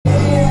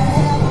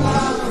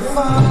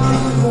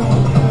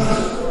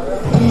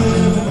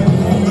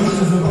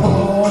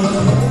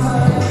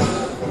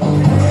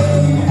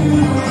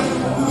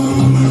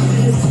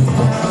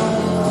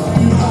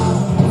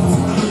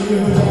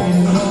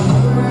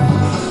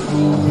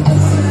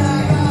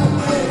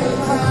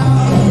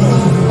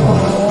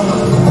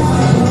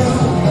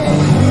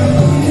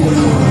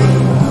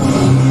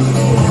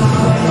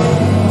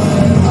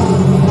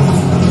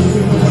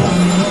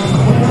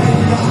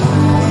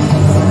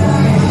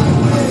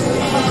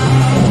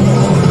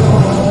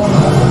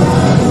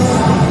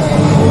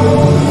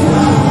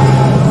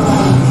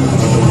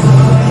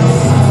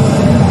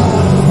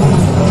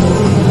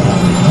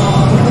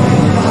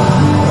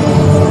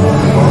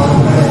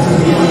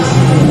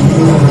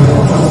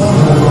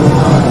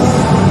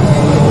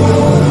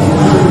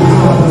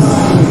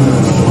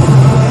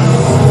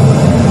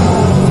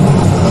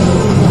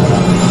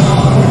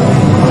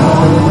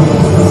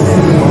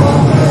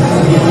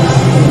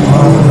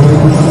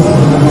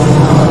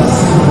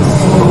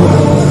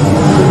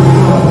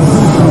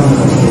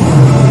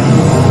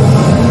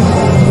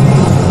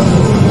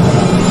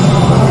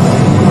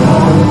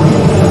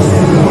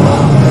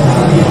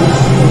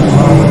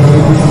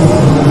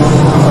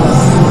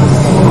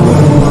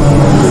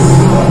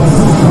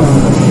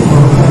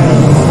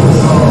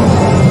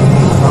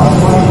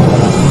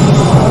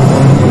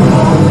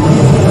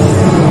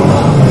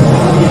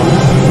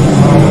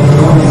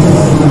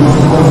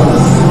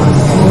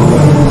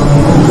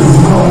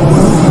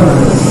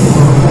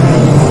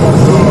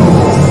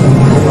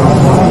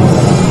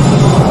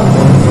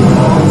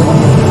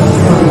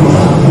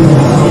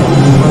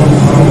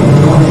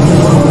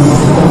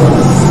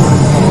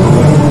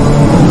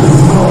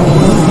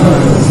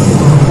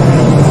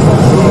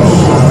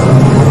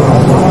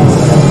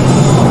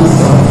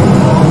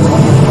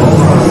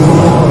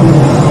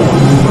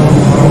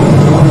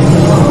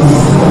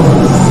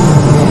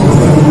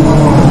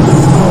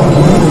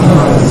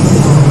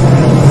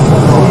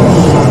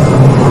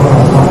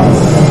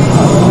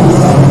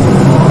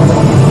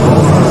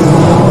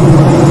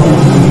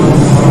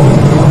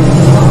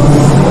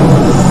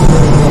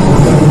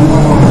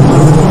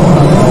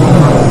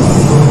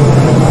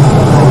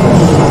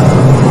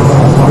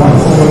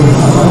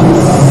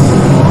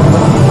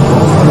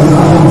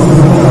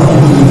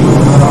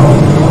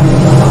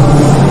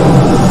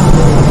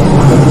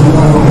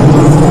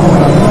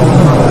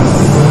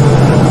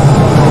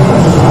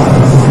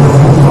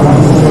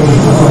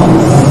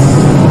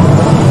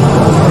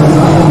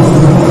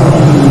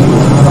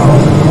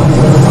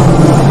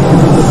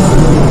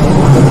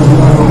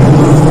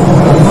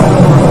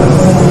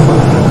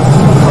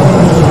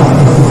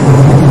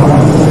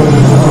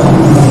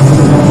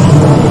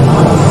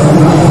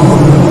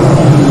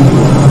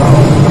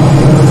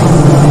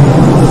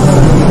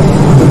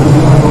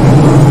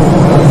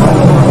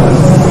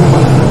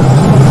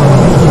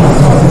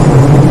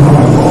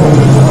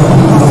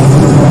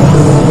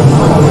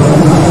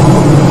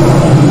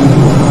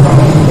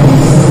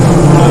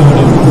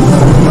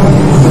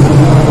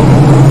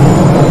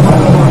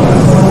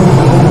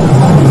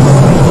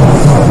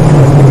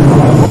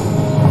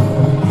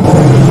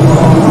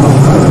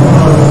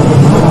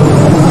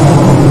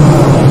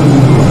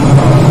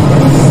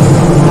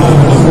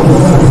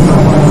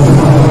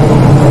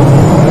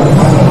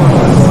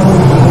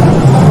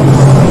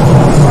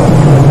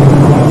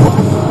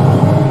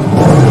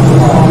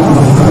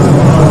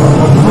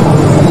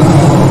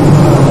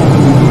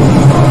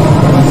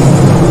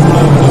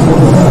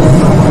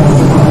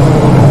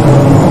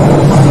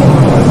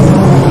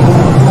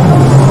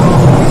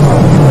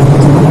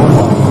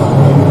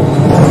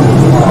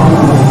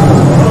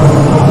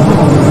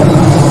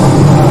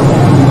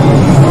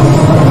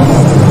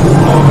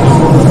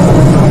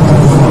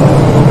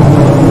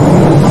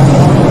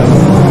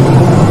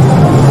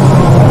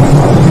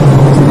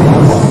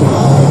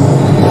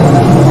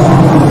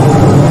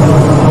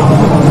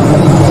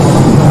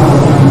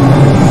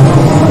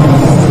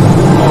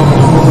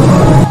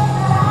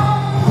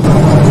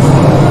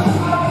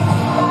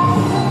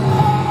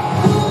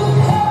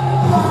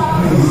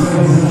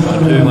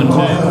2, 1, 2.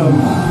 1,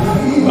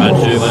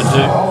 2,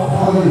 1,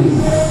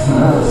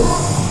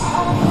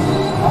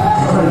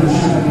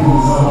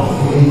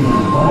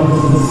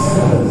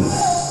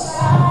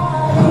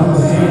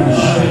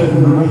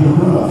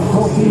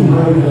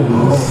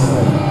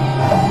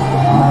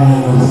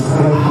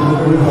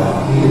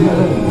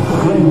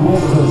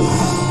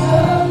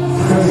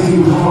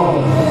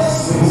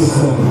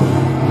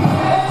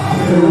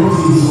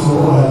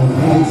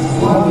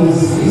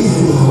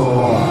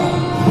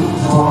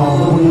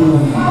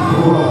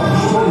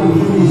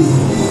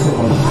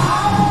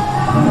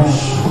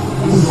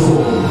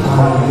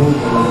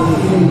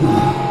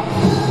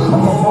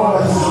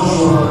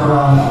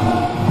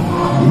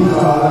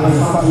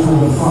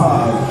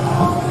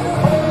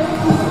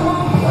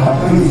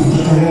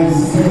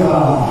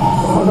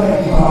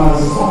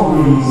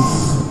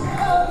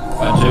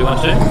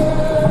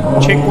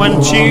 Check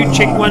 1, 2,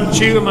 check 1,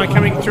 2. Am I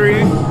coming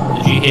through?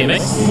 Did you hear me?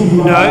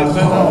 No,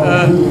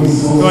 but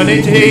do I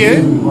need to hear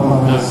you?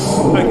 No.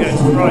 Okay,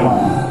 right.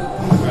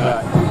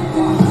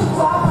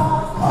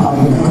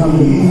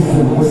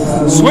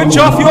 Switch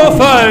off your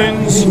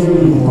phones.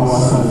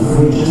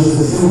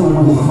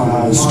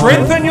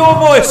 Strengthen your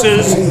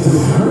voices.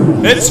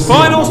 It's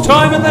finals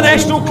time in the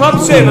National Club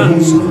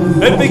Sevens.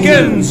 It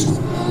begins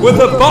with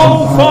the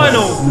bowl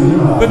final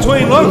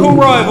between local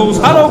rivals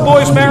Huddle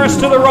Boys Marist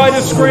to the right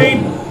of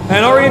screen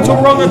and Oriental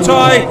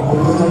Rongotai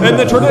in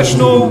the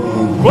traditional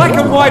black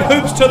and white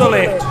hoops to the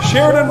left.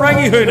 Sheridan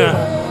Rangihuna,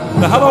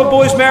 the Huddle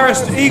Boys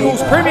Marist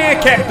Eagles Premier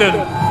Captain,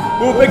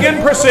 will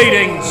begin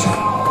proceedings.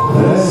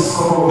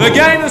 The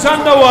game is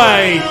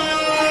underway.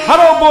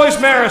 Huddle Boys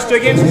Marist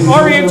against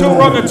Oriental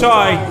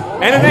Rongotai,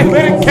 and an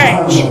athletic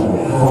catch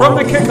from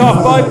the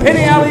kickoff by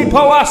Peniali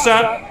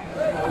Poasa,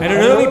 and an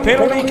early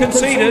penalty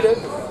conceded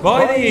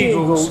by the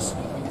Eagles.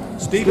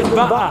 Stephen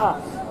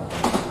Butler,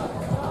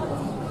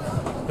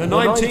 the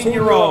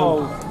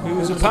 19-year-old who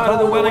was a part of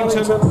the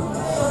Wellington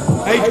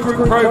age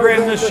group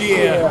program this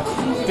year,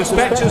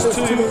 dispatches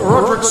to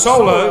Roderick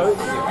Solo,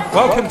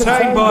 well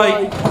contained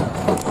by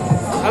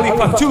Ali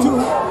Fatu,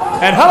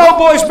 and Hello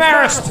Boys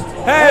Marist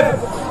have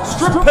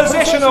stripped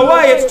possession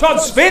away. It's Todd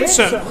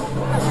Svensson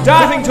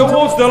darting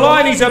towards the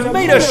line. He's a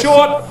metre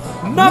short,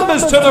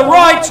 numbers to the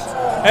right,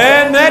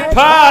 and that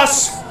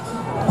pass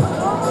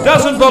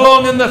doesn't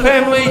belong in the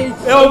family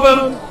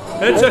album.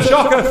 It's a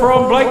shocker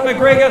from Blake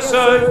McGregor,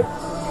 so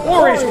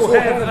Warriors will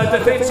have a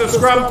defensive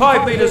scrum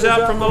 5 metres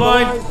out from the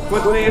line.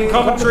 With me in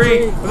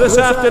commentary this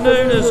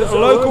afternoon is a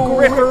local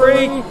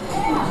referee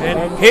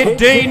and head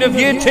dean of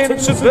Year 10 at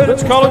St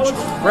Bernard's College,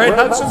 Brad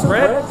Hudson.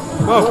 Brad,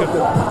 welcome.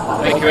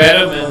 Thank you,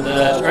 Adam, and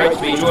it's great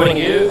to be joining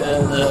you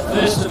in the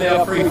first of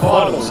our 3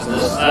 finals in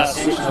this last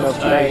section of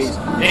today's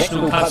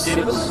National Cup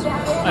Sevens.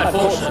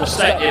 Unfortunate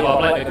mistake there by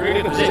Blake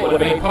McGregor, because that would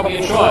have been probably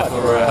a try for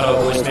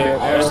Hello Boys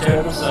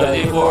Marist, so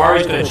therefore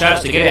Ori's got a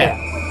chance to get out.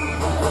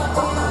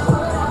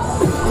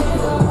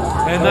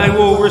 And they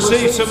will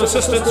receive some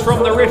assistance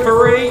from the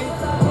referee.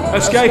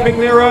 Escaping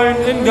their own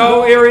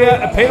in-goal area,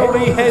 a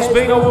penalty has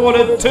been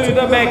awarded to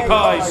the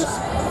Magpies.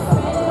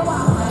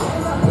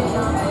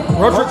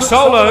 Roderick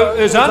Solo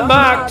is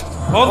unmarked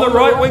on the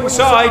right wing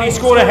side. He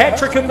scored a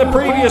hat-trick in the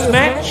previous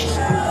match.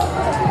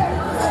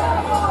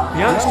 The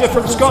youngster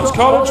from Scots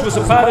College was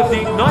a part of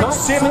the Night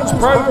Sevens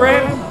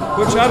program,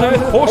 which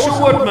unearthed Portia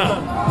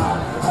Woodman.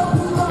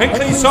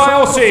 Hinkley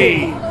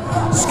Siossi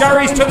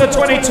scurries to the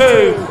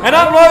 22 and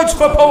unloads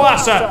for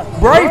Poasa.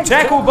 Brave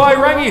tackle by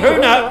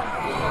Rangihuna.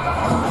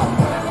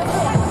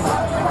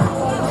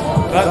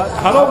 But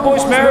Huddle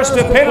Boys Marist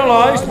are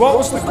penalised. What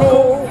was the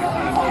call? The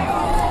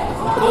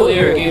call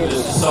there again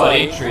was the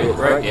side entry that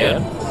broke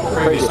down. The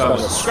previous time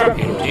was a scrum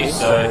penalty,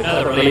 so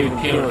another relieving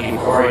penalty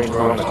for Oriental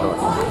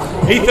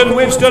Rongotai. Ethan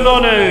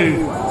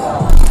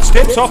Webster-Nonu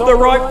steps off the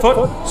right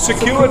foot,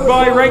 secured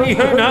by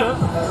Rangihuna.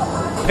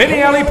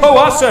 Peniali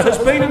Poasa has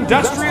been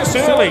industrious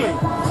early.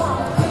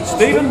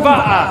 Stephen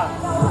Va'a,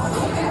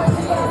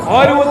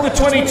 idle at the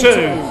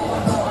 22.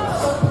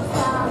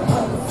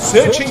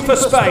 Searching for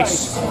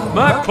space,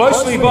 marked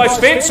closely by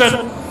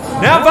Svensson.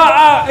 Now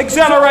Va'a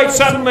accelerates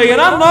suddenly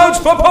and unloads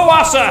for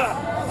Poasa.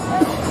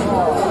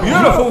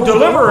 Beautiful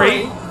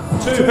delivery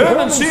to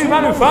Herman Siu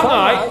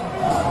Manufang'ai.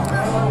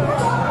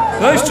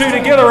 Those two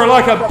together are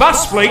like a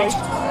bus fleet.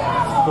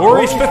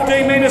 Warriors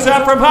 15 metres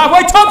out from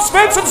halfway. Todd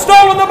Svensson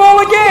stolen the ball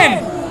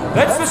again.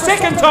 That's the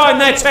second time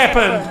that's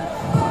happened.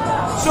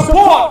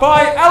 Support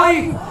by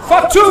Ali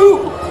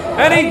Fatu,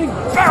 and he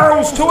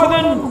barrels to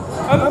within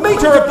a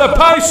metre of the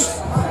post.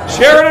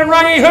 Sheridan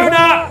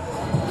Rangihuna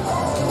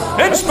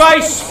in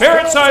space,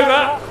 ferrets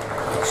over.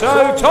 So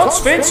Todd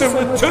Svensson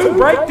with 2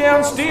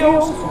 breakdown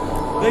steals.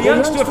 The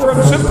youngster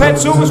from St Pat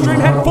Silver Street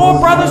had 4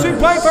 brothers who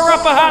played for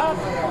Upper Hutt,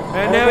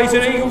 and now he's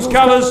in Eagles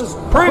colours,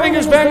 proving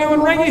his value,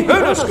 and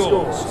Rangihuna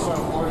scores.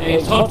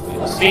 And Todd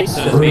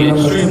Svensson has been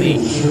extremely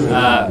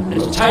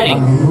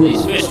entertaining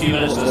these first few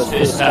minutes of this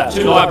first half.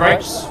 2 line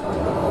breaks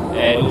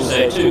and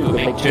also 2 good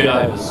big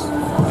turnovers.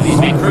 But he's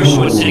been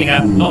crucial in setting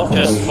up not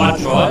just 1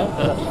 try,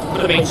 but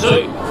could have been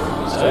 2.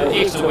 So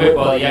excellent work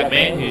by the young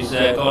man who's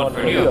gone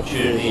for a new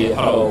opportunity at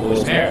Huddle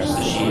Boys Marist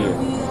this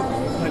year.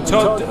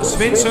 Todd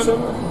Svensson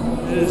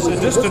is a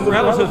distant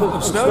relative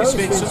of Snowy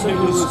Svensson,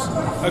 who was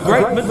a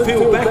great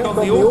midfield back on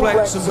the All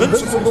Blacks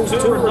Invincibles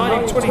tour in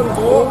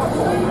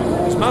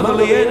 1924. His mother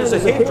Leanne is a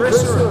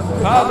hairdresser,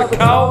 and father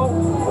Carl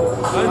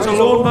owns a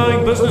lawn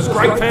mowing business.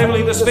 Great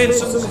family, the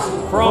Svensons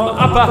from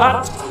Upper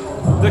Hutt.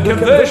 The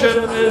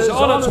conversion is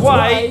on its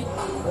way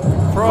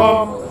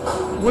from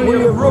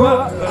William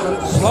Rua,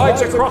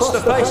 slides across the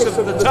face of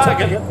the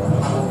target.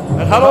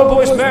 And Hull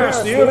Boys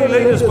Marist, the early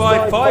leaders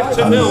by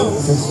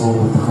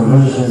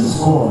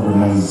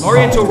 5-0.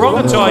 Oriental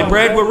Rongotai,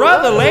 Brad, were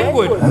rather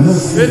languid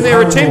in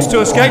their attempts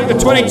to escape the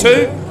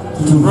 22.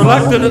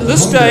 Reluctant at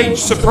this stage,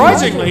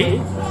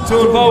 surprisingly, to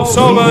involve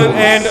Solo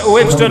and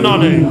Webster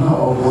Nonu.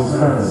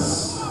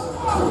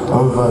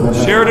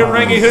 Sheridan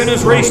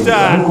Rangihuna's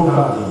restart.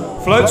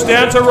 Floats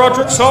down to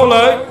Roderick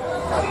Solo.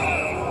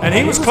 And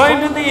he was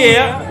claimed in the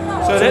air,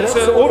 so that's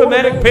an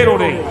automatic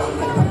penalty.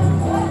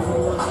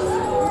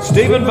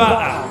 Stephen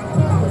Va'a.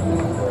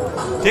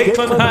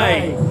 Declan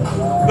Hay,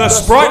 the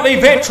sprightly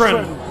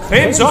veteran,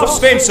 fends off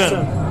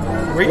Svensson.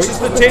 Reaches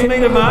the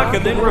 10-metre mark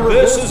and then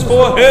reverses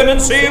for Herman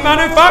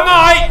Siumanu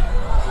Whangai.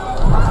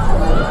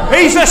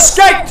 He's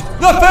escaped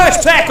the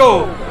first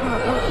tackle.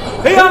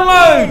 He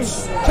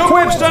unloads to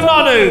Webster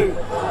Nonu.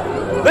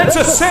 That's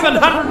a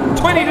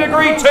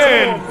 720-degree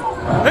turn.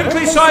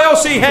 Hinkley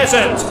Sayossi has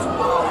it.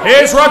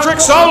 Here's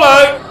Roderick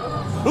Solo.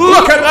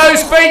 Look at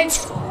those feet.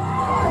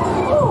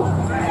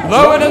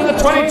 Lowered in the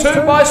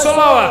 22 by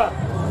Soloa.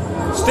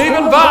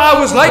 Stephen Va'a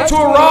was late to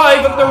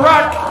arrive at the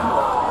ruck,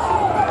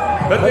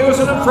 but there was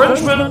an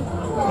infringement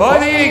by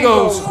the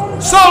Eagles.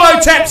 Solo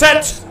taps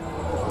it,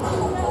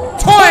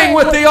 toying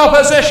with the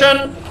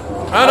opposition.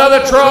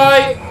 Another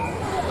try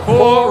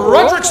for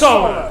Roderick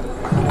Solo.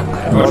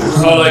 Roderick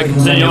Solo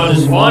continuing on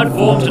his fine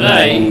form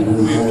today.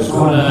 We've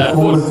scored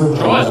 4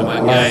 tries in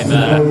one game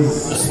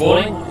this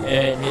morning.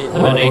 And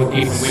him and Ethan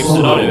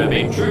Webster Nonu have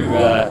been true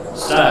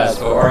stars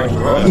for Orange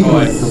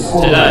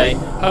Rongotai today.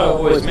 Hull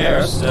Boys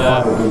Marist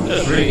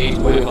just really need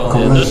to work on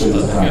their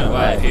discipline. They're going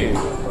away a few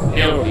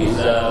penalties, a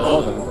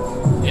lot of them,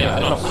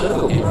 not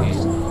civil penalties,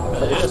 but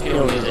they're just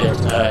penalties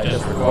that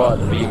just require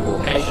them to be more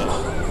patient.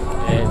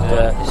 And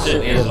there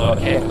certainly is a lot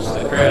of cackles to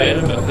the crowd at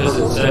them because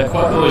it's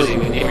quite noisy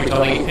when every time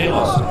they get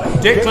penalised.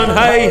 Declan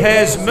Hay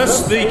has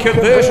missed the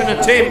conversion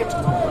attempt.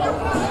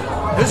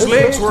 His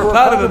legs were a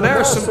part of a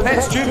Marist St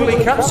Pat's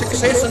Jubilee Cup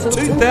success in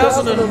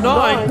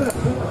 2009.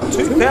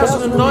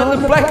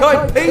 2009, the Black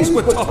Eyed Peas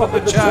were top of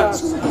the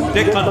charts.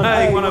 Declan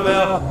Hay, one of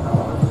our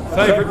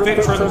favourite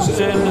veterans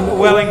in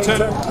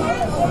Wellington.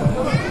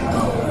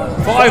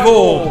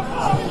 5-all.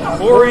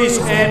 Bories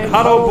and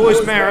Hull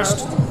Boys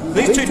Marist.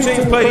 These two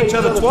teams played each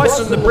other twice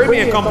in the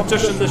Premier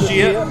competition this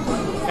year,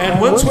 and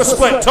wins were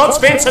split. Todd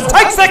Svensson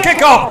takes the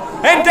kick-off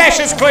and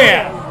dashes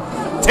clear.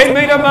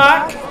 10-metre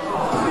mark.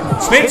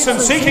 Svensson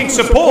seeking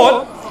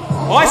support,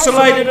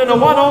 isolated in a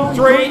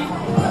 1-on-3,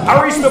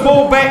 hurries the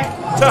ball back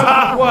to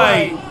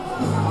halfway.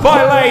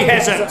 Vailei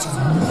has it.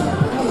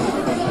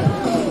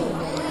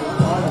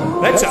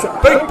 That's a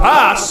big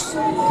pass,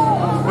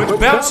 which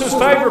bounces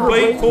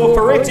favourably for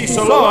Ferretti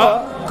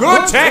Soloa.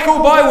 Good tackle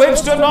by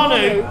Webster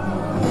Nonu.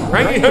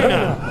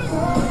 Rangihuina.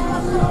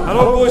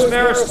 Hull Boys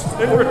Marist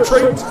in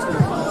retreat,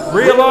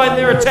 realign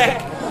their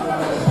attack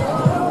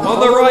on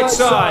the right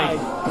side.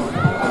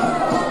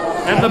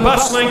 And the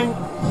bustling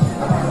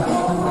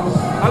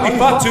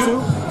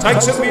Alifatu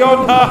takes it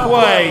beyond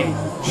halfway.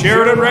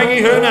 Sheridan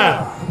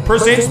Rangihuina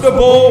presents the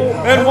ball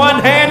in one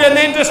hand and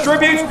then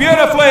distributes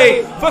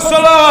beautifully for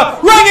Soloa.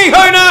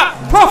 Rangihuina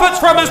profits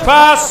from his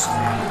pass.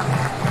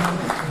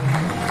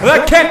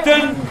 The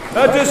captain,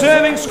 a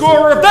deserving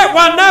scorer of that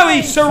one. No,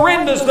 he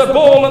surrenders the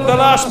ball at the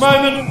last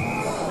moment.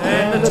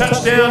 And the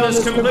touchdown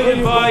is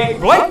completed by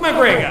Blake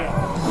McGregor.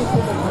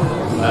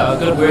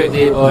 Good work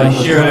there by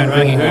Sheridan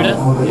Rangihuina,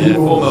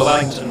 former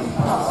Wellington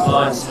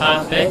Lions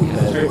halfback,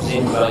 who's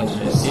represented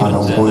Wellington at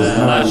Sevens,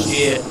 and last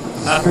year,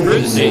 after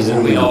through the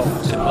season, went off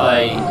to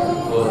play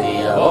for the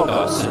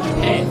Wildcats in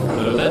Japan for a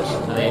little bit,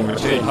 and then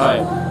returned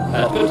home.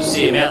 It's good to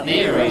see him out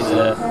there. He's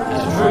a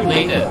true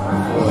leader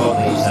for all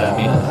these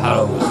men of the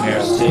Hull Boys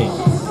Marist team,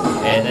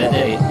 and that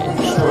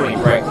extraordinary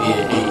break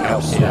there he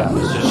helped set up.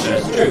 It just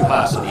shows the true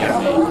class of the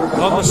young man.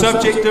 On the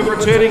subject of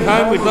returning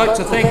home, we'd like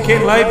to thank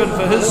Ken Laban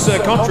for his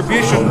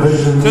contribution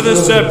to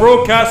this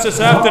broadcast this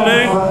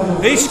afternoon.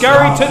 He's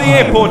scurried to the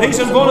airport. He's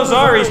in Buenos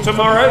Aires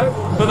tomorrow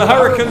for the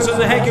Hurricanes and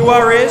the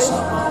Jaguares.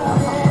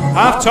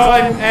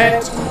 Half-time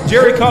at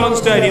Jerry Collins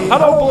Stadium.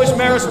 Hull Boys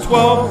Marist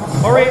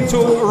 12,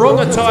 Oriental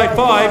Rongotai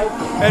 5.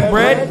 And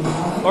Brad,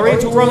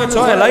 Oriental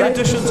Rongotai, a late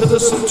addition to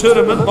this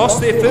tournament, lost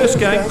their first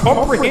game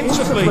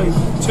comprehensively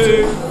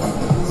to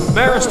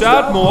Marist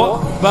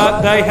Ardmore,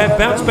 but they have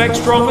bounced back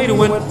strongly to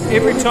win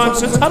every time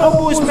since. Hull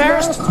Boys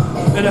Marist,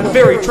 in a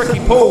very tricky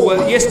pool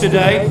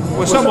yesterday,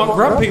 were somewhat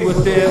grumpy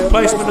with their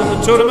placement in the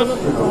tournament.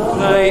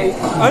 They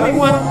only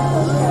won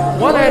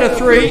 1 out of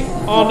 3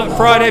 on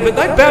Friday, but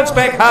they bounced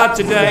back hard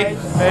today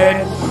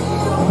and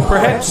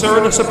perhaps are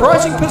in a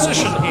surprising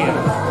position here.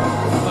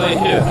 Well, you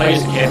do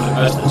plays the captain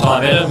most of the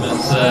time, Adam.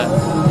 It's they're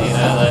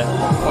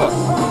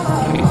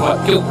quite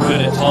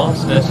guilt-ridden at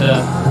times, but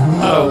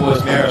Hello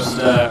Boys Marist,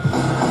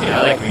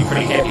 they can be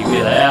pretty happy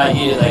where they are.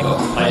 Yeah, they got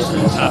placed in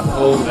a tough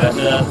pool, but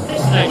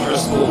it's the nature of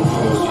sport, of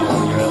course,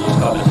 when you're in these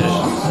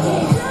competitions.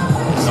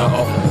 It's not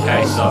often the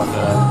case. I've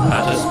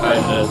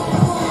participated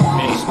in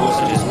many sports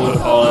such as water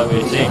polo,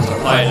 where teams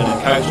are played in and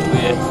coached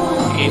where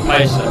you get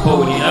placed in a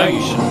pool and you know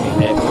you shouldn't be in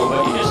that pool,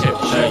 but you just have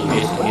to show your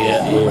best to get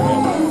out there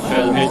and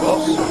show the red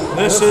box.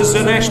 This is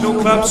the National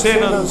Club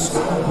Sevens.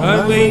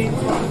 Only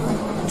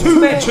 2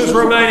 matches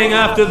remaining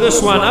after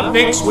this one. Up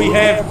next we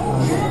have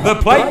the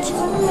plate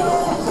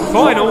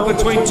final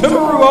between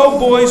Timaru Old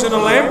Boys and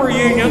Alhambra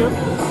Union,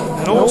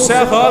 an all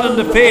South Island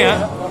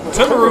affair.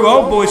 Timaru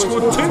Old Boys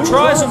scored 2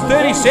 tries in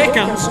 30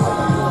 seconds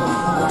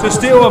to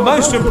steal a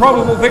most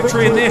improbable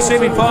victory in their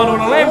semi-final.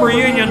 And Alhambra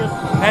Union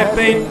have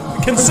been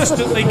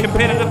consistently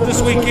competitive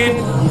this weekend,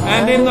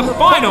 and then the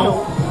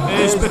final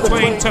is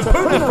between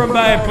Tapuna from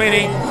Bay of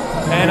Plenty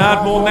and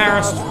Ardmore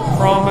Marist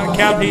from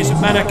Counties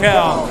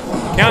Manukau.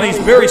 Counties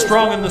very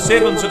strong in the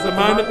sevens at the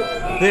moment.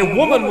 Their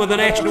women were the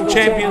national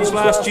champions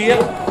last year,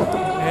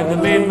 and the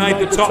men made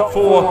the top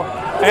 4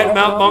 at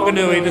Mount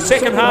Maunganui. The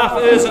second half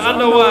is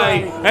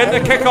underway, and the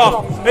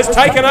kickoff is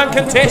taken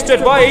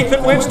uncontested by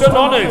Ethan Webster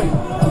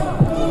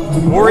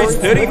Nonu. Warriors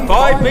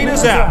 35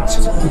 metres out.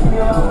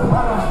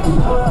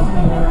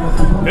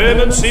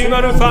 Herman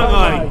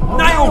Simanufangai,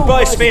 nailed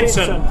by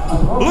Svensson.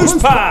 Loose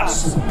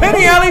pass,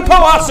 Peniali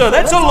Powasa,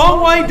 that's a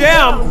long way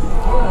down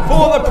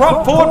for the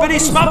prop forward, but he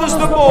smothers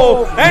the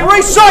ball and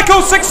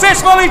recycles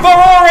successfully for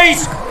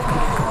Oris.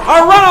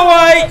 A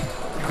runaway.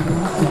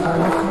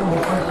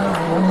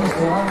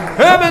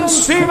 Herman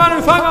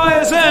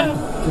Simanufangai is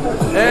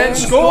in and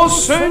scores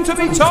soon to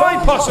be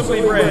tied,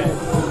 possibly, Brad.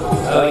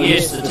 Oh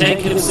yes, the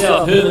tank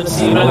himself, Herman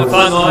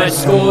Simanufangai,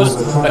 scores.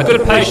 A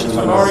good patience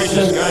from Orange,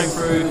 just going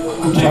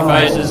through 2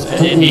 phases,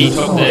 and then he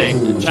took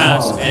the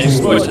chance and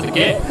exploited the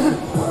gap.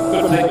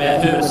 Good thing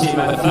about Herman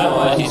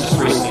Simanufangai, he's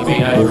just recently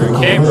been over in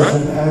Canberra,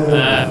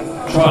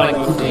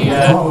 trialling with the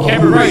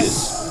Canberra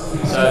Raiders.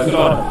 So good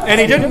on him. And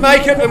he didn't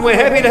make it, and we're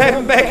happy to have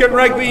him back in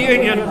rugby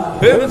union.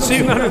 Herman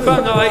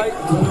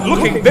Simanufangai,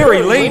 looking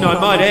very lean, I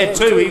might add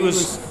too. He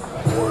was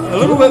a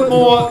little bit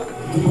more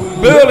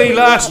burly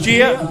last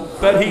year,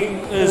 but he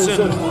is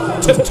in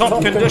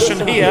tip-top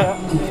condition here,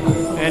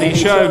 and he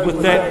showed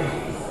with that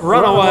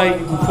runaway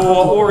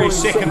for Ori's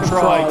second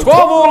try.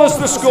 12-all is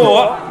the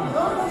score.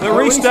 The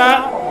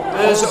restart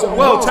is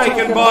well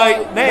taken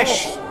by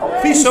Nash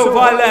Fiso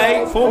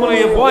Vaile,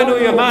 formerly of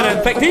Wainui-Yamana.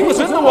 In fact, he was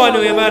in the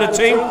Wainui-Yamana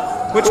team,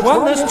 which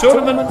won this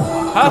tournament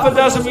half a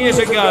dozen years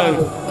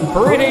ago.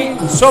 Pereni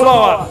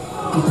Soloa,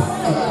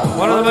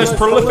 one of the most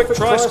prolific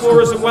try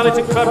scorers in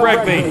Wellington Club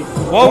Rugby.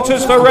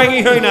 Walters for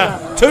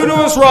Rangihuna, 2 to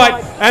his right,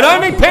 and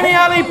only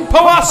Peniali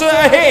Powasa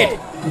ahead.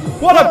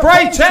 What a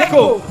brave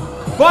tackle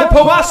by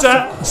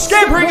Powasa,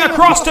 scampering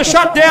across to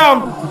shut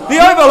down the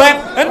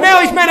overlap, and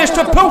now he's managed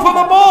to pilfer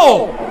the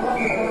ball.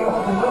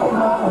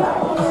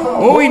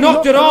 Oh, he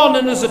knocked it on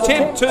in his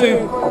attempt to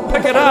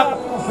pick it up,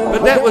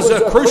 but that was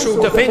a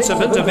crucial defensive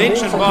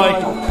intervention by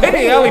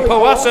Peniali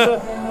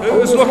Powasa, who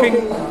was looking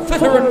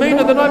fitter and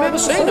meaner than I've ever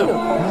seen him.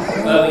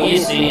 Well,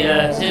 yes, he's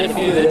had a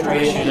few injury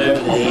issues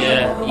over the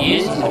years.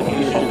 He's had a few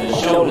issues with his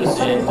shoulders,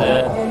 and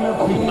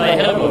he played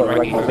a hell of a lot of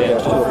rugby for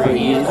about 2 or 3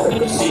 years.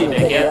 Good to see him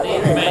back out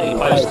there. He mainly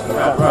plays in the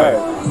front row.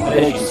 But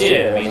as you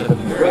said, I mean, he's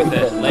looking very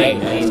fit and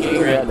lean, and he's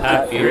getting around the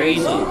park very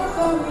easily.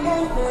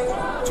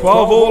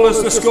 12-all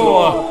is the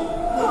score.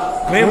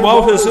 Glenn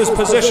Walters is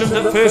positioned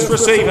at first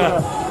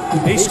receiver.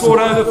 He scored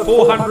over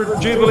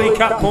 400 Jubilee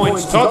Cup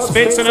points. Todd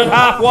Svensson at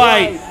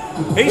halfway.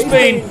 He's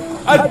been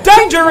a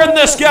danger in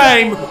this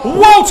game.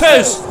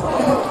 Walters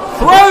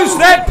throws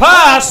that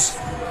pass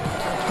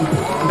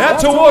out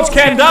towards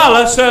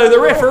Kandala, so the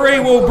referee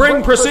will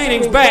bring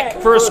proceedings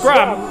back for a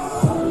scrum.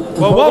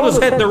 Well, Walters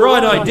had the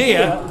right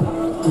idea.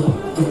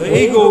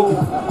 The eagle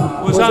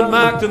was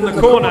unmarked in the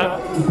corner.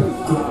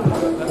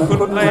 That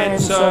couldn't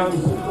land, so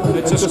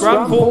it's a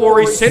scrum for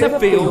Ori's centre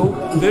field,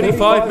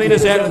 35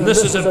 metres out, and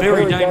this is a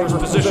very dangerous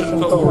position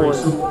for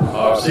Ori's.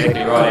 Oh,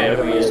 exactly right,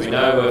 Adam. As we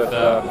know with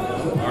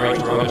Orange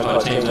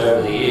Torongo teams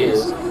over the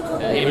years,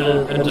 even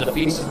in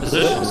defensive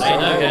positions, they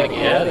know how to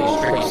get out of these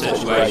tricky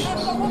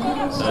situations.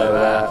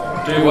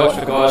 So do watch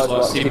for guys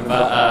like Stephen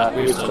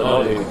Webster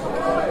Nonu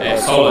and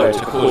Solo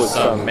to cause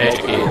some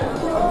magic here.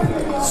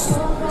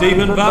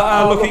 Stephen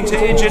Va'a looking to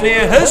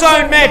engineer his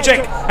own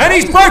magic, and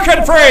he's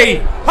broken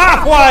free,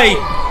 halfway,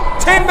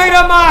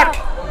 10-metre mark,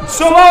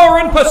 Soloa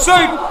in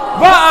pursuit.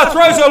 Va'a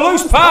throws a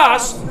loose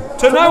pass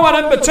to no one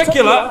in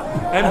particular,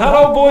 and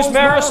Hello Boys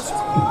Marist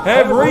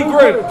have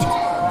regrouped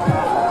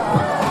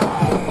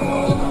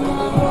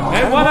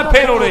and won a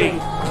penalty.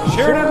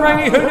 Sheridan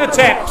Rangihuna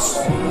taps.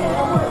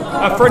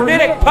 A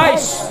frenetic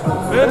pace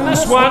in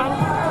this one.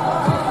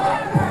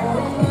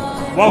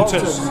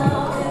 Walters.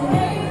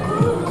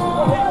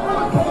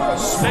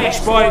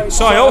 Smashed by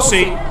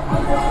Sayolsi.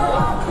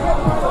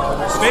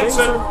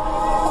 Svensson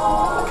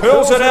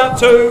curls it out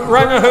to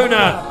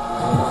Rangihuna.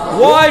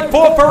 Wide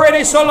for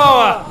Pereni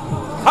Soloa.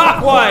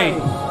 Halfway.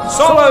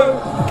 Solo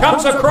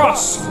comes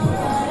across.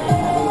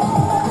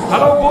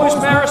 Huddle Boys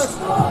Marist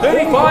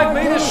 35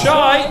 metres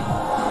shy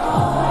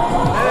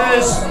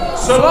as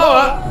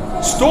Saloa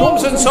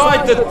storms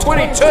inside the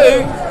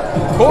 22,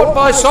 caught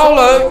by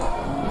Solo,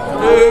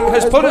 who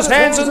has put his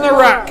hands in the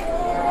ruck.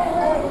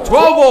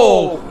 12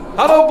 all,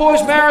 Huddle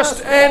Boys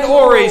Marist and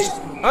Auries.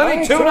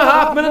 Only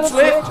 2.5 minutes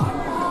left,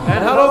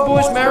 and Huddle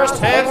Boys Marist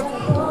have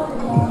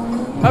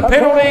a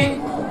penalty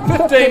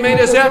 15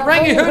 metres out.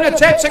 Rangihuna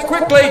taps it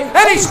quickly,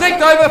 and he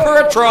sneaked over for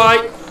a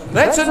try.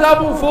 That's a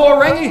double for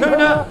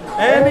Rangihuna,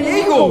 and the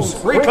Eagles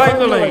reclaim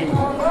the lead.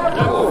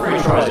 Double free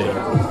tries here.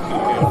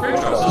 Free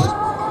tries.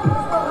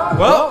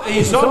 Well,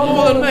 he's not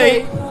more than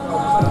me.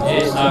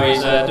 Yes, no,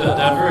 he's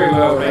done very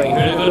well,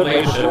 Rangihuna. Good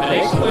leadership, and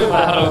excellent work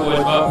by Huddle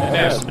Boys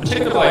Marist,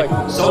 particularly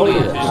by Soli,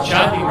 who's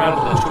charging around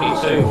to the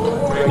 22,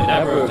 bringing a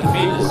number of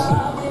defenders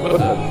with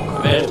them.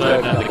 Managed to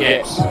open up the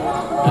gaps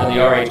in the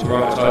Orange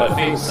Rangahai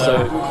defence. So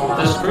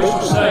this crucial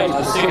stage of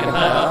the second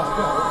half,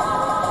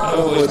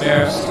 Huddle Boys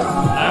Marist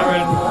are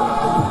in a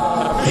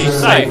pretty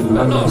safe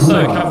but not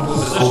so comfortable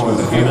position with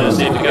a few minutes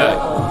left to go.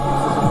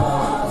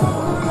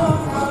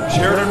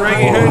 Sheridan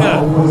Rangihuna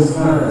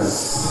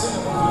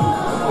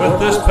with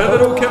this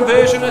pivotal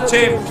conversion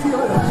attempt.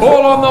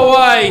 Ball on the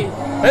way.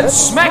 It's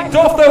smacked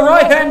off the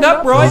right hand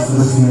upright,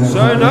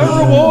 so no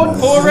reward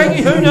for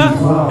Rangihuna,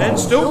 and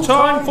still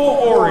time for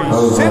Auries.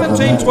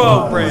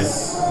 17-12, Brad.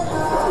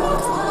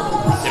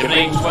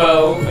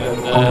 17-12,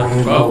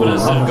 and 12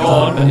 minutes have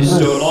gone, but there's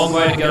still a long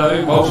way to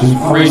go. Walsh's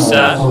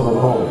restart,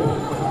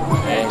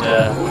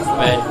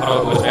 and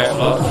Huddle Boys Marist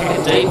will have to kick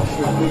it deep,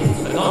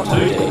 but not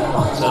too deep,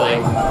 so they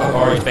put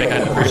Auries back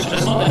under pressure,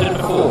 just like they did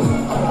before.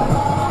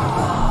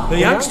 The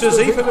youngsters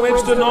Ethan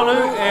Webster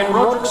Nonu and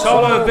Roderick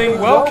Solo have been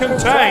well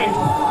contained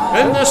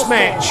in this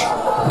match.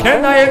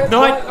 Can they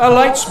ignite a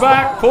late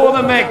spark for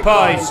the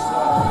Magpies?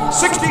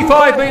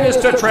 65 metres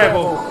to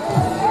travel.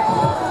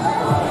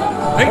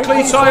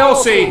 Hinkley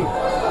Sayosi,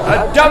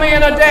 a dummy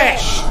and a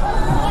dash.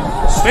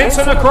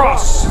 Svensson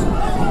across.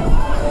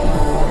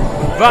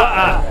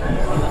 Va'a.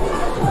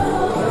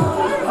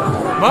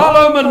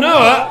 Marlo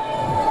Manua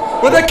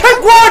with a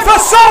kick wide for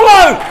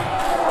Solo.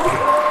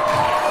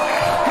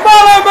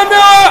 Marlo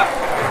Manua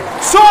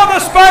saw the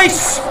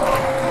space,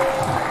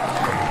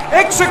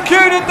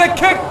 executed the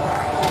kick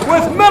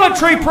with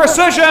military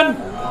precision,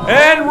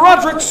 and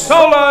Roderick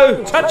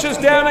Solo touches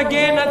down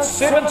again at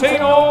 17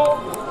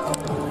 all.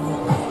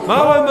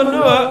 Marlo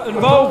Manua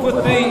involved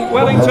with the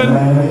Wellington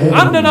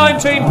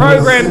Under-19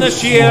 program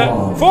this year,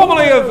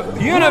 formerly of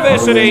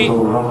university,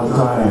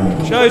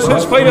 shows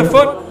his fleet of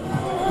foot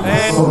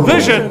and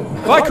vision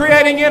by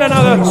creating yet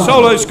another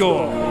Solo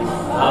score.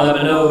 We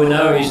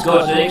know he's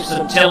got an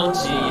excellent talent.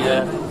 He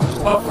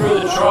popped through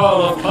the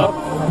trial of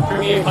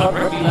Premier Club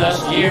Rugby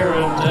last year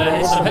and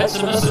had some hits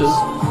and misses.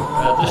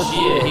 This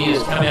year he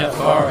has come out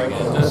firing,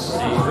 and he's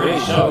really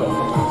shown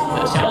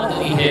the talent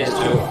that he has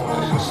to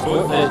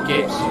exploit those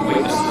gaps and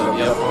weaknesses of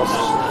the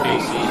opposition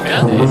defence. He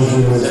found that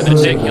in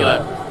particular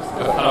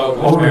with Huddle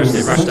Boys Marist,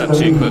 they rushed up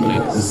too quickly.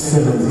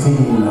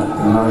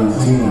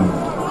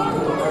 17-19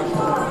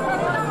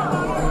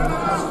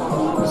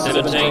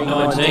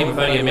 with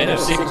only a minute of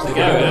seconds to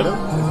go, and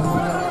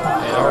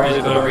Auries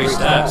have got to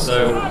restart,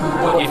 so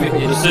what do you think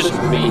the decision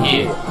will be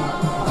here?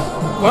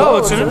 Well,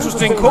 it's an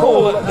interesting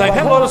call. They've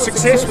had a lot of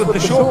success with the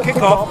short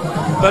kickoff,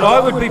 but I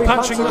would be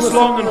punching this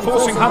long and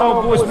forcing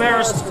Huddle Boys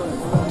Marist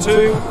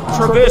to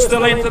traverse the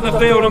length of the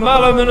field, and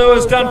Marlo Manua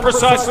has done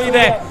precisely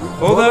that,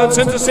 although it's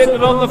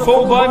intercepted on the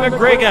full by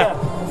McGregor.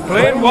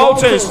 Glenn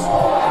Walters,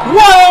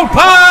 wild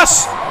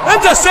pass,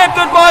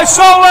 intercepted by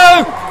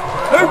Solo,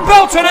 who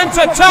belted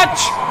into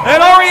touch,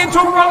 and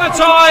Oriental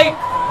Rangahai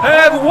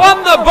have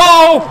won the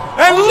bowl,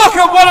 and look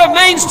at what it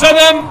means to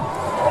them.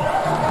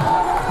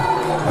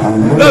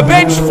 The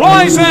bench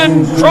flies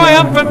in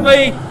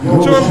triumphantly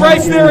to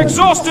embrace their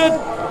exhausted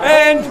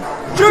and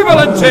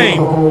jubilant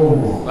team.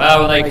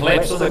 Well, they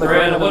collapsed on the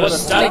ground, and what a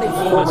stunning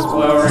performance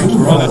by Oriental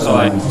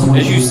Rangahai.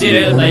 As you said,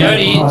 Adam, they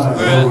only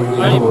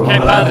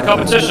became part of the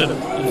competition on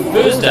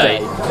Thursday,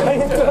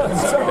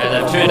 and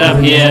they've turned up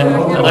here,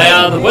 and they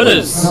are the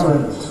winners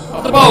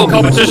of the bowl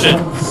competition,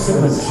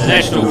 the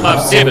National Club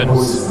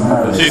Sevens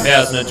for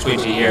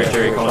 2020 here at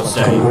Jerry Collins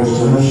Stadium.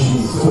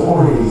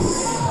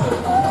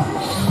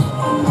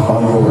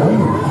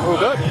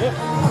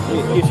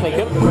 You take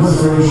it.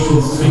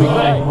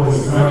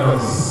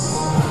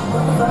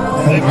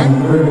 Thank you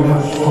very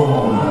much for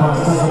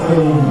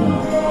participating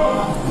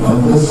in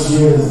this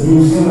year's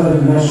New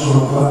Zealand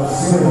National Club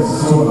Sevens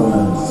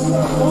Tournament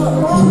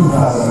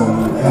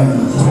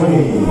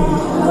 2020.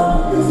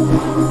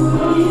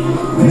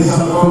 Next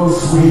up, folks,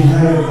 we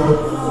have the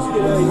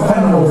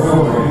panel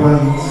for the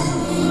plate.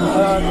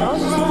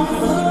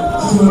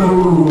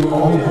 Timaru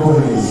Old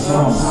Boys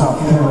from South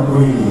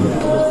Canterbury.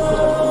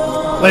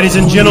 Ladies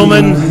and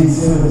gentlemen,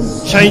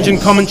 change in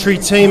commentary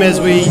team as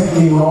we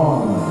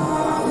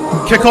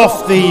kick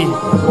off the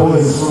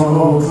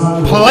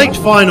plate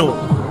final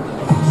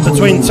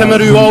between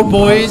Timaru Old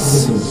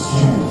Boys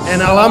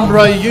and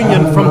Alhambra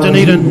Union from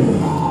Dunedin.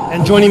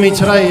 And joining me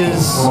today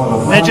is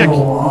Magic.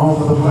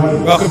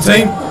 Welcome,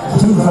 team.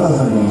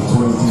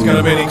 It's going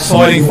to be an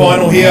exciting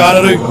final here,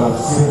 Anaru.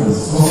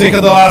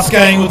 Second to last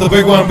game with the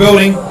big one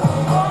building.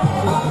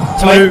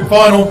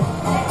 Final.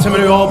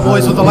 Timaru Old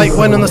Boys with a late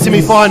win in the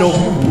semi-final.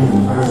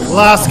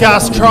 Last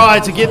gasp try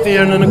to get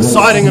there in an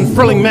exciting and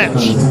thrilling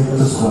match.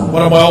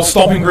 One of my old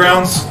stomping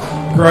grounds,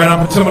 growing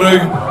up in Timaru,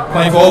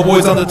 playing for Old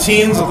Boys under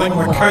 10s. I think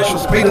my coach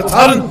was Peter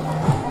Tutton.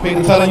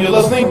 Peter Tutton, you're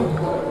listening?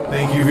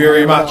 Thank you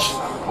very much.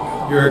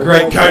 You're a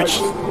great coach,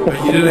 but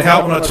you didn't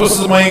help when I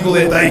twisted my ankle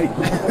that day.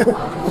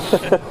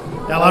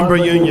 Alhambra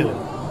Union,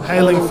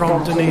 hailing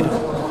from Dunedin.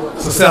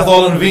 It's the South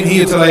Island event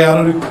here today,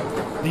 Anaru.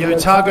 The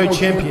Otago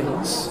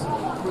champions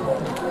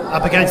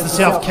up against the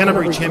South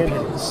Canterbury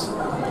champions.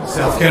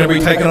 South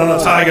Canterbury taking on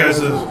Otago is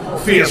a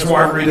fierce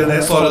rivalry to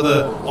that side of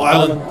the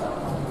island.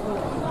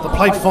 The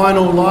plate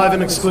final live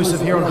and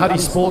exclusive here on Huddy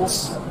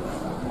Sports.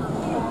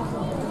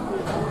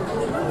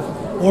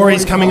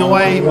 Ori's coming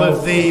away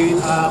with the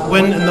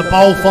win in the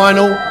bowl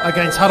final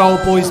against Hutt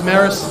Old Boys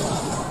Maris.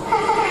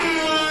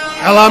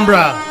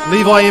 Alhambra,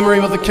 Levi Emery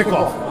with the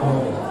kickoff.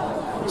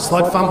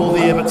 Slight fumble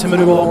there, but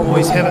Timaru Old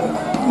Boys have it.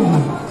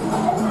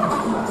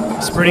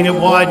 Spreading it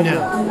wide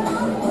now.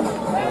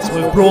 It's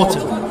with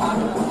Broughton.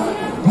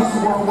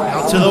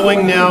 Out to the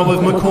wing now with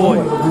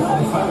McCoy.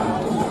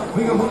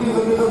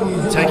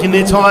 Taking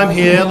their time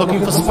here,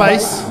 looking for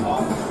space.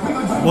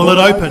 Will it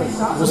open?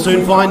 We'll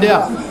soon find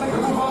out.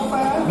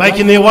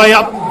 Making their way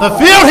up the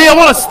field here.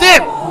 What a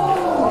step!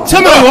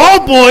 Timaru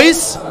Old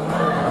Boys.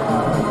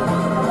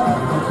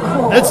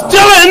 It's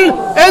Dillon,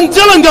 and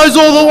Dillon goes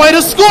all the way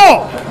to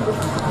score.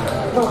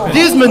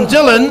 Desmond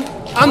Dillon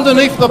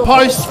underneath the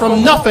post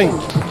from nothing.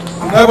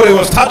 Nobody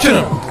was touching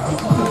him.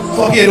 It's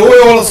like he had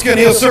oil on his skin.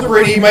 He was super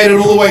ready. He made it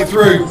all the way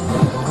through.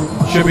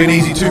 Should be an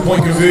easy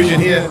 2-point conversion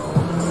here.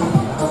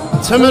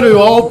 Timaru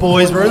Old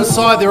Boys were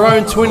inside their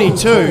own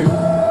 22,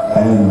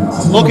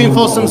 looking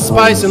for some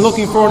space and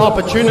looking for an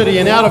opportunity,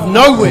 and out of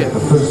nowhere,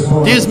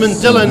 Desmond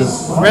Dillon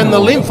ran the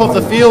length of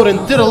the field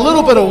and did a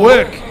little bit of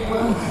work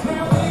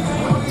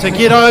to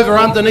get over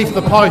underneath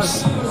the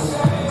post.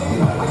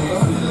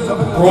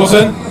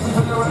 Broughton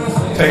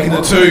taking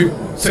the 2.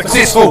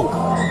 Successful.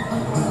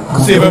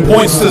 7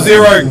 points to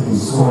 0.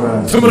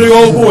 Timaru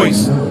Old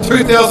Boys,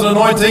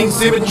 2019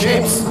 7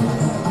 champs.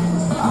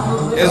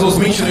 As was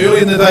mentioned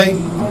earlier in the day, a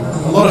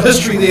lot of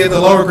history there at the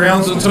lower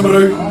grounds in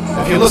Timaru.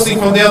 If you're listening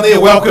from down there,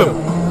 welcome.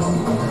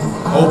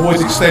 Old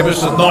Boys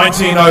established in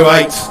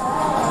 1908.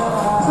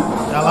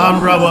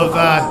 Alhambra with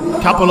a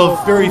couple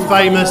of very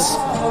famous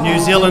New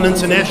Zealand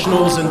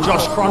internationals and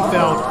Josh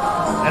Kronfeld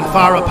and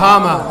Farah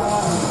Palmer.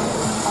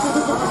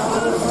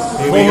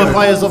 Former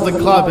players of the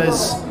club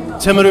as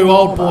Timaru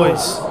Old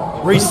Boys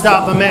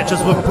restart the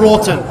matches with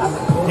Broughton.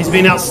 He's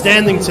been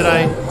outstanding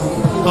today.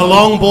 The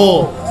long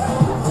ball.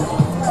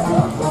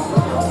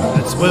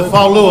 It's with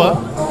Faulua.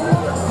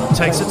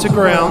 Takes it to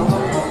ground.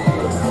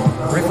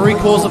 Referee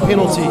calls a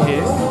penalty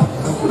here.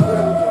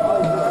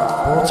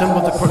 Broughton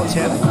with the quick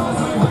tap.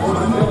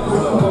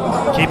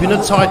 Keeping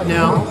it tight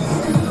now.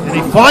 And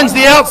he finds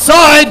the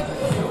outside.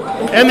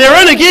 And they're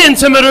in again,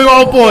 Timaru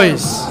Old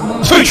Boys.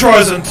 2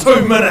 tries in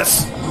 2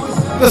 minutes.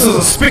 This is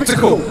a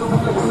spectacle.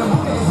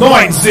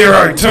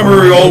 9-0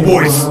 Timaru Old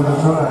Boys.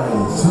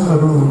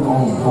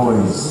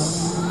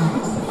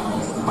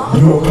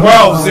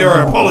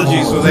 12-0.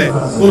 Apologies for that. A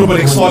little bit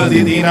excited there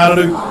at the end,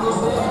 Anaru.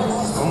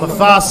 On the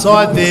far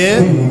side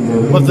there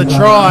with the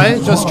try.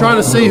 Just trying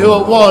to see who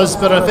it was,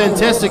 but a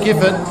fantastic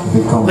effort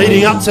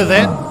leading up to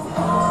that.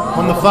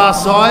 On the far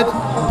side,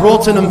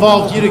 Broughton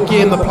involved yet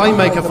again, the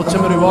playmaker for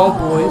Timaru Old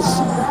Boys,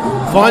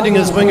 finding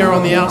his winger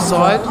on the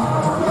outside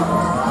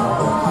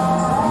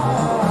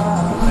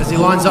as he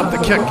lines up the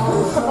kick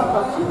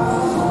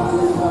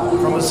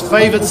from his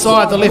favoured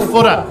side, the left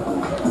footer.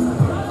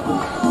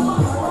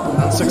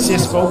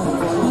 Unsuccessful.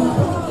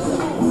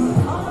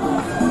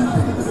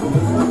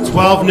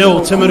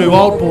 12-0 Timaru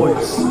Old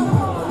Boys.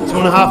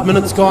 2.5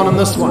 minutes gone in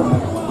this one.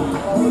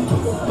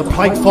 The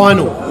plate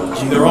final.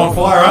 Gee, they're on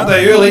fire, aren't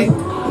they, early?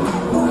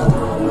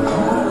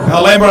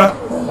 Alhambra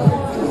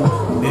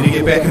need to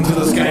get back into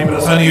this game, but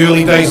it's only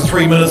early days,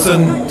 3 minutes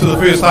into the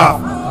first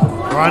half.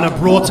 Rainer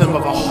Broughton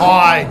with a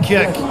high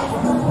kick.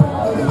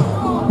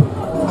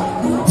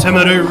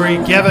 Timaru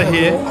regather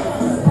here.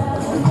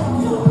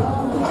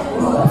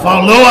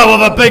 Faulua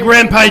with a big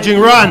rampaging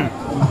run.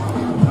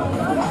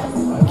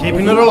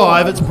 Keeping it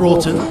alive, it's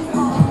Broughton.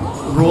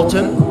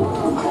 Broughton.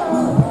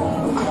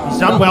 He's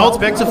done well, it's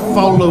back to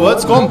Faulua.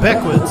 It's gone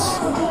backwards.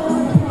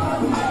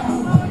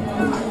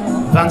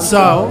 Van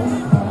Sal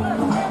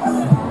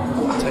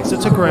takes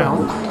it to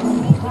ground.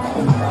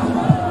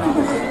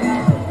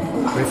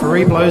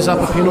 Referee blows up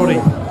a penalty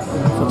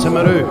for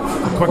Timaru.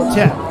 A quick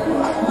tap.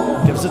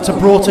 Gives it to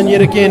Broughton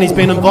yet again. He's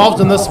been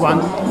involved in this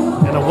one.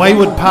 And a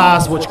wayward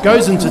pass which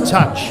goes into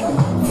touch.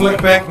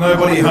 Flick back,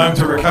 nobody home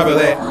to recover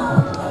that.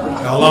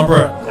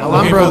 Alhambra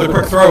looking for the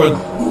quick throw in.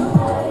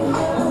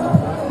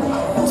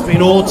 It's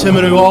been all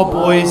Timaru Old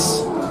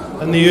Boys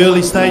in the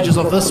early stages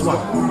of this one.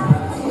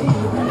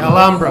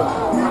 Alhambra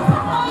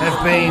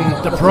have been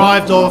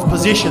deprived of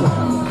possession.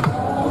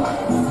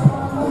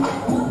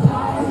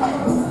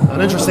 An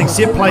An interesting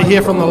set play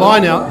here from the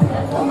line out.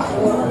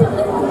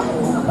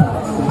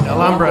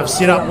 Alhambra have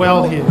set up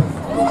well here.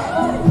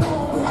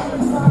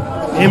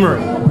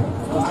 Emery.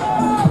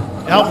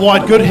 Out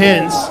wide, good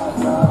hands.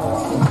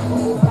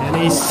 And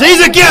he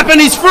sees a gap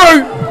and he's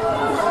through.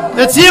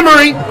 It's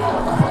Emery.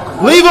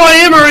 Levi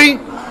Emery.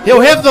 He'll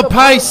have the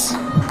pace.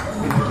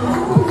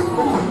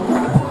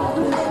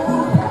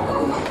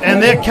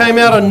 And that came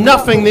out of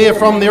nothing there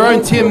from their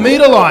own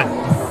 10-metre line.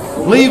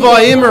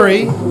 Levi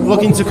Emery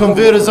looking to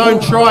convert his own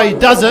try. He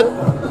does it.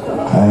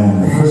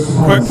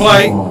 Quick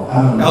play.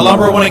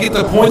 Alhambra want to get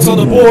the points on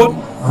the board.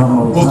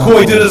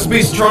 McCoy did his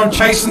best to try and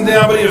chase him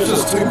down, but he was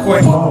just too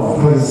quick.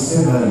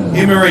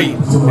 Emery,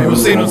 who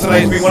was seen on today,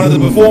 has been one of the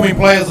performing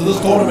players of this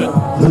tournament.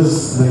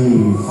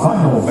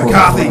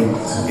 McCarthy,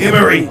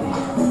 Emery,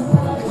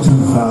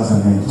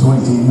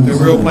 the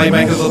real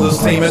playmakers of this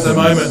team at the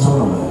moment.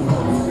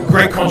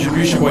 Great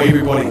contribution by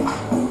everybody.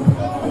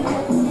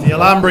 The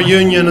Alhambra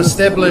Union,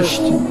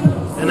 established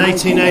in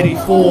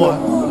 1884,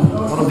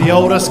 one of the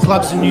oldest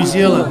clubs in New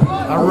Zealand.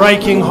 A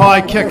raking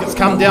high kick, it's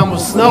come down with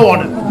snow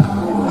on it.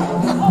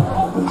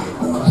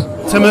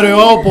 Timaru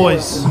Old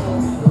Boys.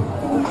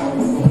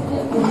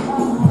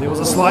 There was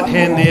a slight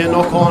hand there,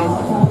 knock on.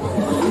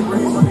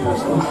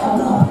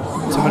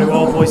 Timaru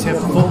Old Boys have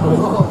the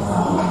football.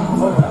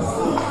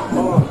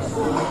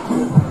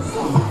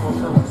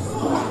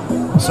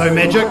 So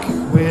Magic,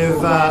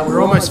 we're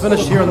almost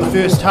finished here in the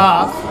first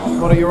half.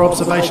 What are your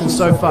observations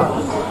so far?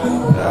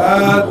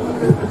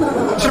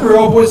 Timaru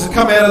Old Boys have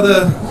come out of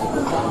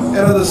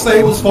the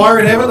stables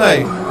firing, haven't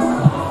they?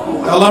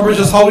 Alhambra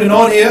just holding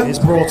on here. It's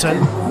brought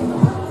in.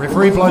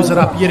 Referee blows it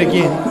up yet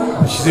again.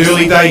 It's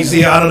early days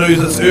here,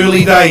 Ananews. It's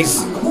early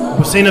days.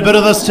 We've seen a bit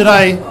of this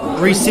today.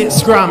 Reset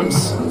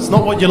scrums. It's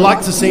not what you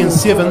like to see in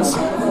sevens.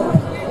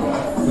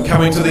 We're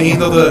coming to the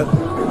end of the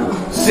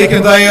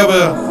second day of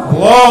a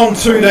long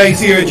 2 days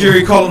here at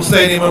Jerry Collins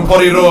Stadium in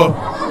Porirua.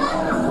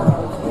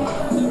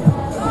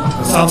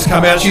 The sun's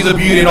come out. She's a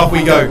beauty, and off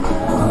we go.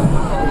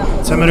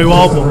 Timaru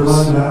Old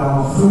Boys.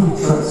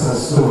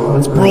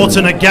 It's brought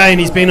in again.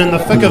 He's been in the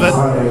thick of it.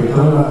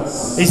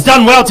 He's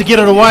done well to get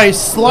it away.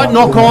 Slight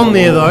knock on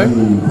there though.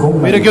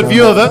 We had a good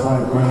view of it.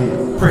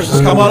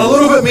 Pressure's come on. A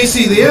little bit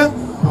messy there.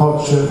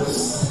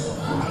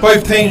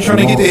 Both teams trying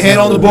to get their hand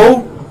on the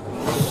ball.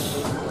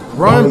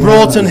 Ryan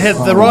Broughton had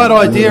the right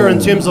idea in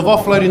terms of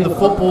offloading the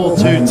football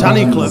to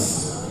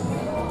Tunnicliffe.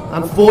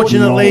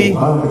 Unfortunately,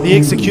 the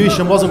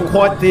execution wasn't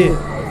quite there.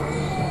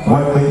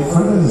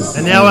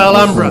 And now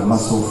Alhambra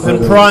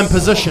in prime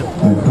position.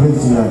 And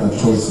plenty other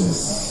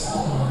choices.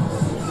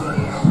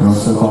 We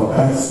also got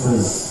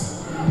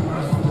Baxter's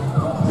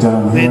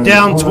down here. They're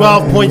down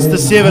 12 points to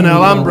 7,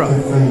 Alhambra.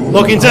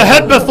 Looking to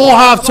hit before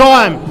half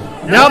time.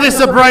 Now there's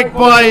a break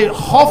by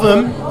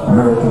Hovham.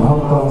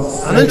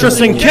 An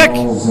interesting kick.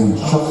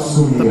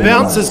 The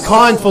bounce is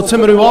kind for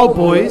Timaru Old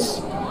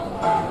Boys.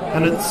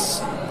 And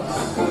it's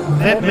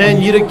that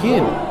man yet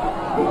again.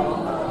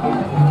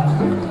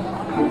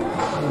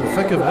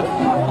 Thick of it,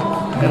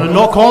 and a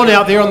knock on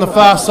out there on the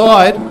far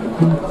side.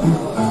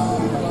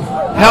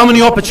 How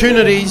many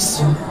opportunities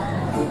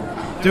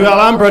do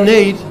Alhambra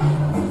need?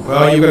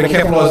 Well, you've got to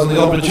capitalise on the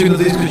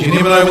opportunities because you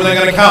never know when they're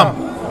going to come.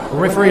 The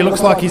referee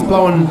looks like he's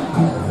blowing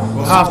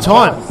half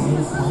time.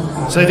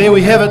 So there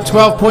we have it,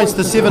 12 points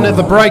to 7 at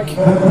the break.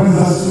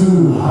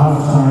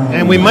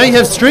 And we may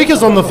have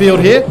streakers on the field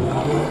here.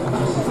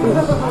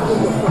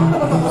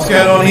 What's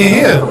going on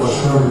here?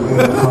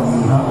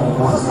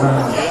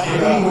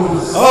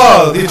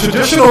 Oh, the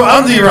traditional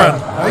Undy run.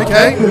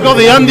 Okay. We've got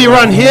the Undy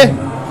run here.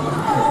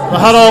 The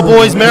Huddle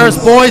Boys,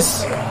 Marist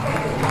Boys.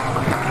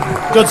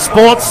 Good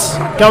sports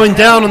going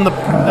down in the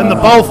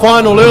bowl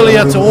final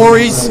earlier to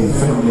Ori's.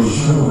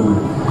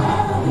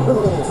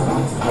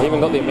 I even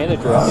got the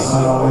manager out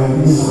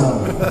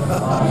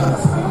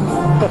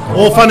there.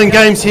 All fun and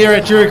games here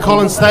at Jerry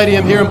Collins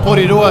Stadium here in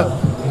Porirua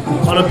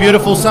on a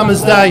beautiful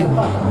summer's day.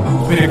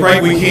 It's been a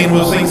great weekend.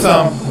 We've seen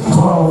some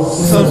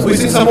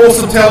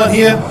awesome talent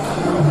here.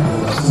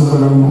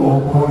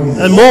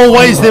 In more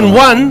ways than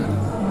one.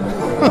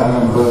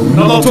 I'm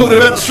not talking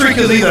about the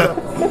streakers either.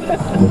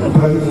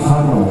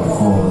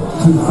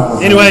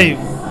 Anyway,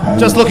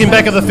 just looking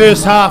back at the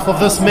first half of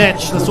this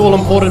match, this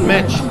all-important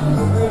match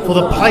for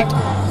the plate.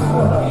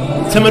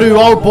 Timaru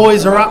Old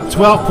Boys are up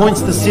 12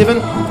 points to 7.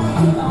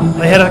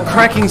 They had a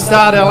cracking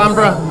start.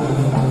 Alhambra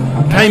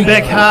came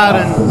back hard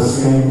and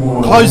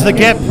closed the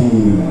gap.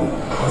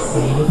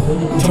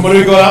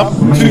 Timaru got up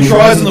 2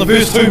 tries in the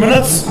first 2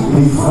 minutes.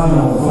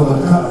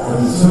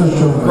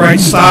 Great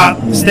start.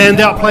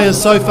 Standout players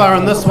so far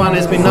in this one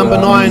has been number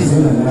 9,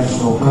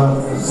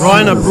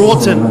 Rainer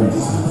Broughton,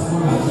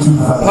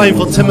 playing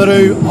for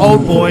Timaru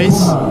Old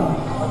Boys.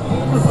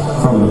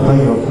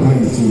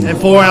 And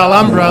for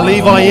Alhambra,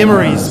 Levi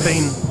Emery's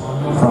been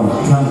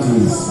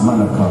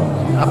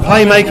a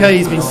playmaker.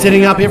 He's been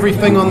setting up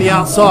everything on the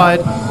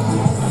outside.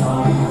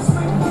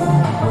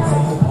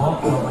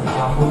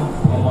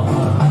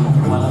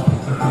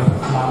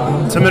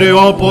 Timaru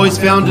Old Boys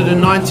founded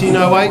in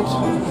 1908.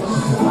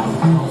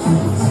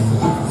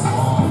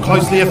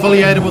 closely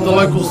affiliated with the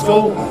local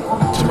school.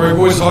 Timaru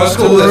Boys High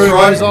School, Timaru that's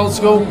right. Boys Old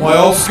School. My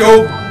old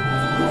school.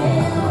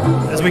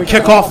 As we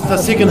kick off the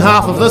second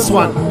half of this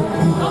one.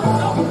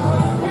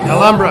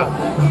 Alhambra.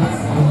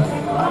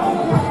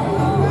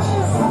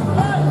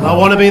 They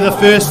want to be the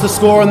first to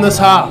score in this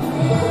half.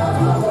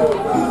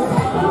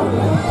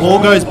 Ball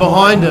goes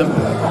behind him.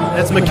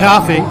 That's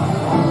McCarthy.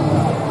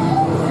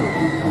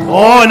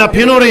 Oh, and a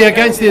penalty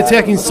against the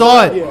attacking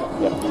side.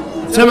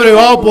 Timaru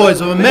Old Boys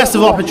with a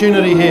massive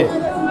opportunity here.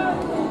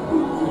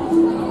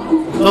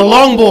 The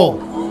long ball.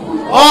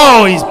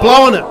 Oh, he's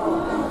blowing it.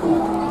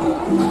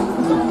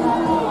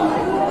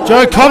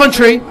 Joe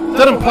Coventry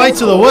didn't play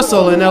to the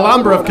whistle, and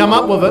Alhambra have come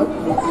up with it.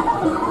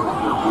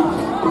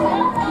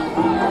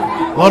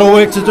 A lot of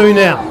work to do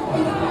now.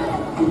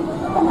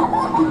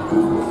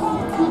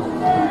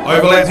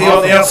 Overlapped here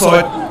on the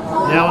outside.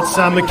 Now it's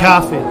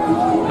McCarthy.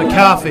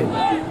 McCarthy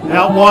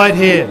out wide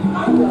here.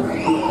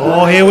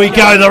 Oh, here we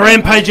go, the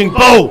rampaging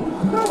bull.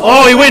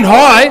 Oh, he went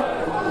high.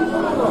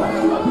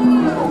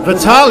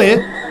 Vitaly.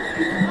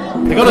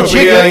 They've got to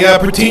check it. A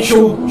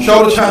potential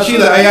shoulder charge here.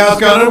 The AR's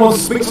going in, wants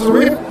to speak to the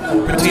ref.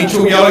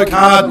 Potential yellow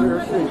card.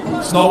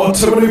 It's not what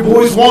Timaru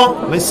Boys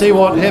want. Let's see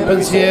what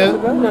happens here.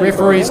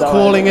 Referee's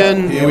calling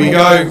in. Here we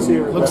go.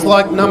 Looks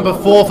like number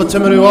 4 for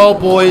Timaru Old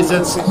Boys.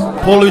 It's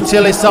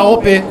Polutele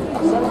Saope.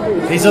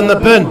 He's in the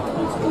bin.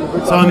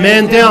 So a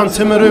man down,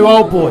 Timaru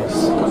Old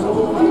Boys.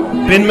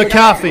 Ben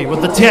McCarthy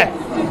with the tap.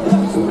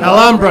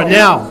 Alhambra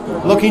now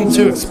looking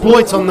to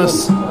exploit on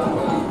this.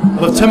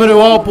 With Timaru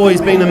Old Boys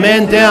being a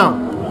man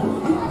down.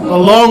 The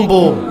long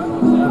ball.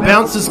 The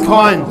bounce is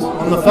kind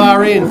on the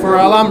far end for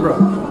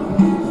Alhambra.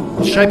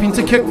 Shaping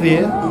to kick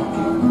there.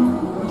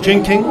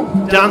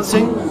 Jinking,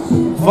 dancing,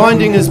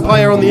 finding his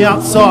player on the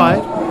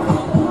outside.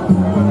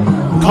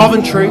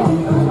 Coventry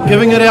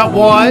giving it out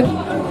wide.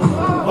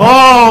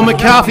 Oh,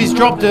 McCarthy's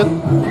dropped it.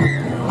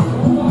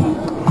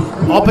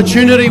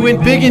 Opportunity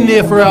went big in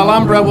there for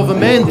Alhambra with a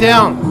man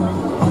down.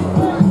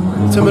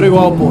 Timaru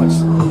Old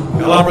Boys.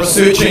 Alhambra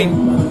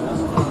searching.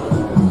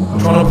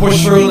 Trying to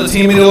push through on the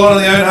 10-metre line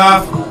in the own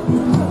half.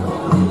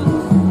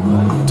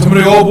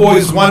 Timaru Old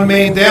Boys, one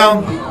man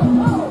down.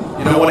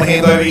 You don't want to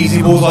hand over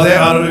easy balls like that,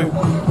 Anaru.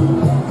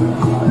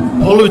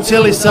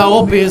 Polutele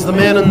Saope is the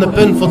man in the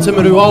bin for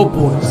Timaru Old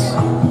Boys.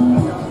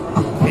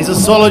 He's a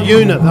solid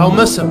unit, they'll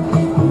miss him.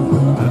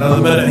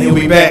 Another minute, he'll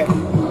be back.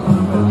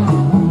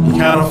 You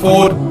can't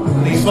afford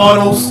in these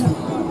finals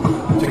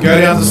to go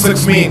down to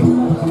 6 men.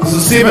 This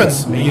is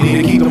 7s, and you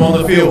need to keep them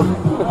on the field.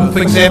 But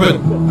things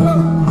happen.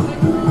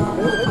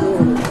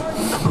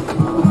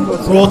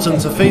 Broughton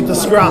to feed the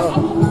scrum.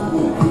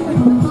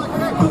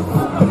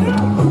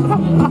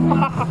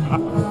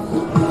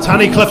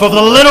 Tunnicliffe with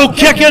a little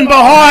kick in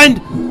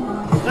behind.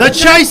 The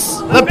chase,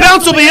 the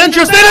bounce will be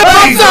interesting. It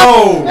pops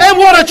up! And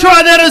what a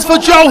try that is for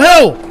Joel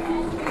Hill.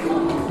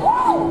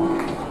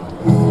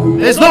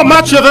 There's not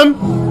much of him,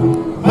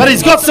 but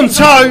he's got some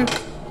toe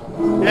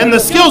and the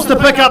skills to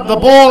pick up the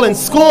ball and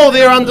score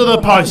there under the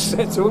post.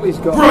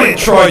 Brilliant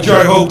try,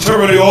 Joe Hill.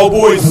 Timaru Old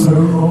Boys.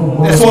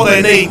 That's what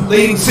they need.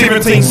 Leading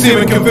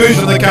 17-7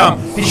 conversion to come.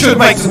 He should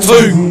make the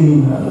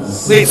 2.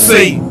 Let's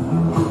see.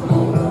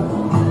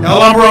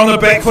 Alhambra on the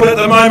back foot at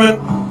the moment.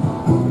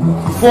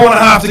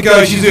 4.5 to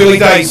go. She's early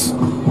days.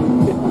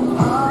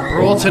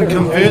 Broughton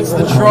converts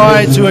the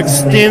try to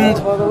extend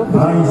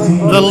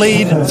the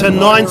lead to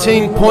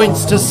 19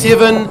 points to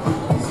 7.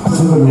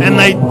 And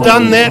they've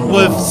done that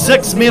with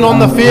 6 men on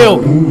the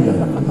field.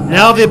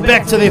 Now they're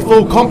back to their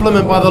full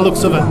complement by the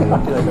looks of it.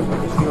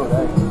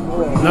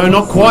 No,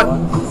 not quite.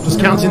 Just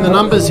counting the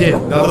numbers here.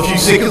 Another few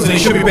seconds and he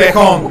should be back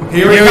on.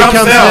 Here he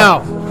comes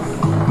now.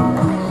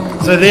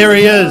 So there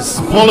he is.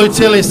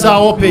 Polutele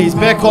Saope, he's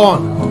back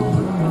on.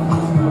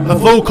 The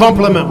full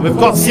complement. We've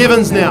got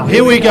 7s now.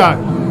 Here we go.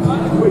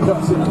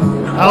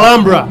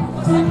 Alhambra.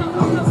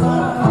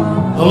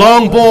 The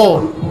long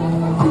ball.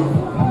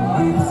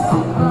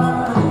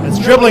 It's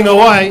dribbling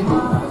away.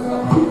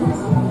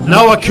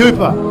 Noah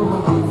Cooper.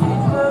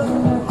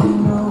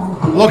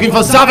 Looking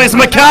for Saves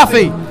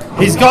McCarthy.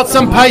 He's got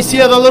some pace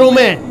here, the little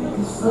man.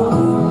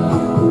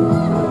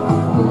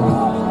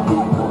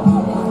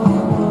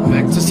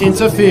 Back to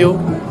centre field.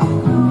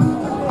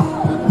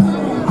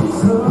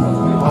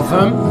 Off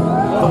him.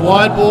 The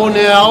wide ball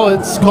now,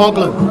 it's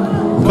Coughlin.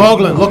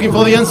 Coughlin looking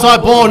for the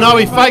inside ball. No,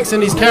 he fakes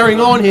and he's carrying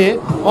on here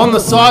on the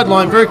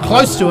sideline, very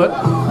close to it.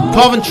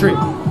 Coventry.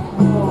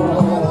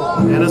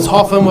 And it's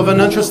Hotham with an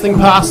interesting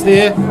pass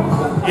there.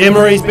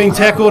 Emery's being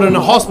tackled in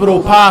a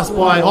hospital pass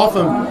by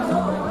Hotham.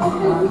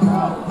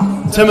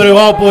 Timaru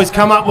Old Boys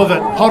come up with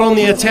it. Hot on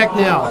the attack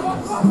now.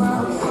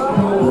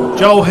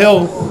 Joel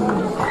Hill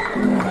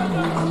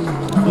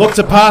looked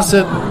to pass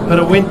it, but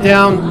it went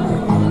down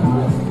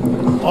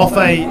off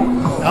a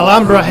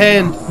Alhambra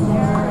hand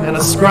and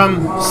a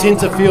scrum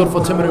centre field for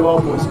Timaru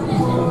Old Boys.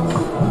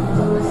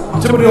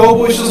 Timaru Old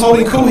Boys just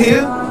holding cool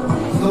here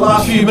for the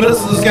last few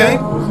minutes of this game.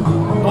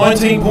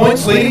 19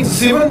 points leading to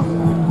 7.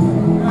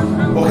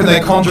 What can they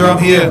conjure up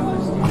here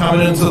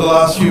coming into the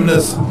last few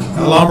minutes?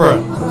 Alhambra,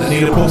 they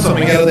need to pull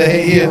something out of their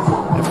head here.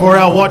 And for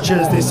our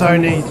watchers, there's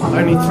only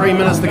 3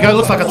 minutes to go.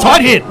 Looks like a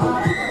tight head.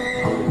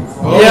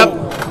 Oh. Yep,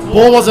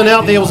 ball wasn't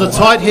out there. It was a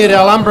tight head.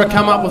 Alhambra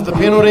come up with the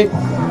penalty.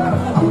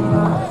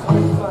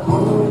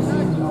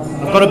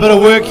 They've got a bit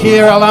of work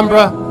here,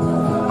 Alhambra.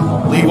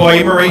 Levi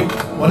Emery,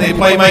 one of their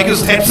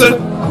playmakers, taps it.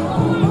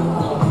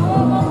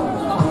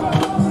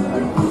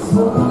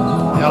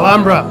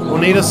 Alhambra will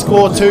need to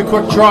score 2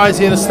 quick tries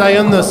here to stay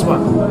in this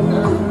one.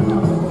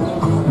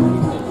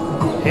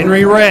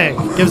 Henry Ragg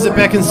gives it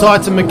back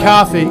inside to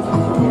McCarthy.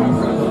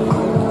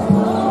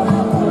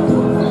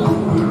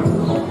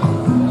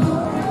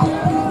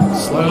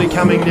 Slowly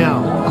coming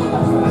now.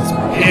 It's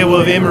here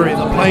with Emery,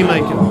 the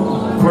playmaker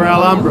for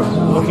Alhambra.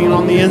 Looking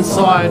on the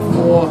inside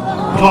for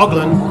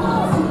Coughlin.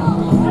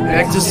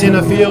 Back to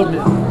centre field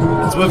now.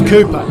 It's with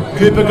Cooper.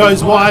 Cooper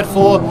goes wide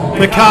for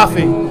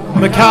McCarthy.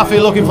 McCarthy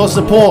looking for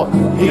support.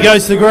 He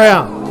goes to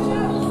ground.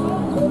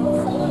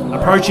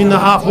 Approaching the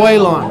halfway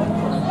line.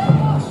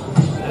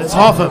 It's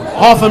Hoffman.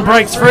 Hoffman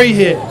breaks free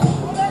here.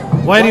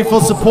 Waiting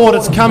for support.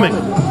 It's coming.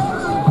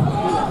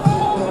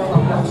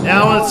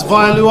 Now it's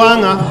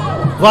Vailuanga.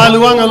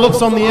 Vailuanga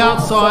looks on the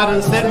outside and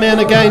it's that man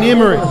again,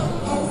 Emery.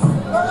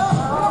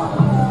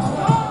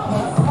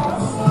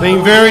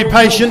 Being very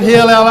patient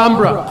here,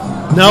 Alhambra.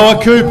 Noah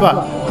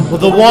Cooper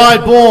with the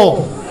wide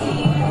ball.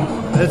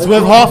 It's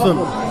with Hoffman.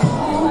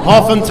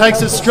 Hoffman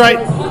takes it straight.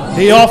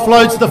 He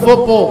offloads the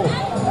football.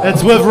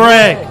 It's with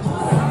Ragg.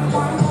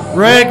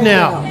 Ragg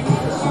now.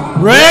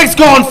 Ragg's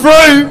gone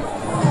through.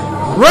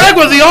 Ragg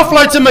with the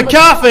offload to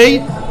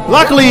McCarthy.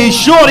 Luckily he's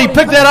short. He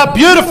picked that up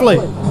beautifully.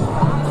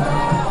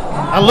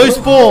 A loose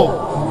ball.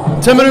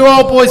 Timaru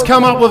Old Boys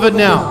come up with it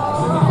now.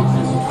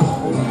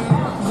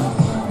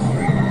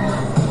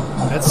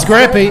 It's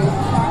scrappy.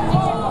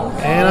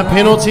 And a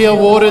penalty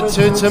awarded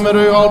to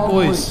Timaru Old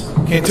Boys.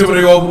 Can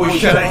Timaru Old Boys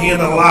shut it here in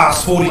the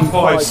last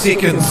 45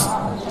 seconds?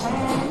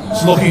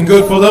 It's looking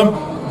good for them.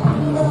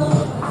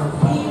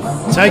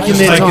 Taking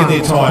their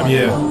time,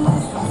 yeah.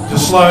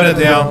 Just slowing it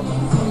down.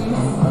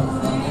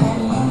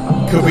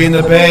 Could be in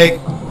the bag.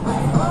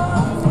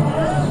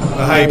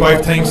 But hey,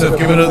 both teams have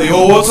given it the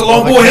all. It's a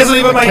long ball, hasn't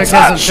even made touch.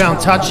 Hasn't found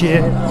touch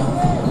yet.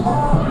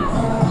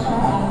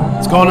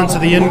 It's gone into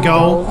the in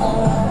goal.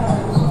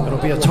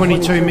 It'll be a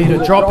 22-metre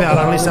dropout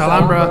unless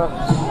Alhambra.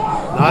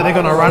 No, they're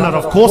going to run it.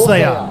 Of course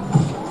they are.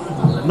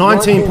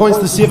 19 points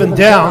to 7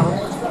 down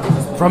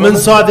from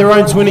inside their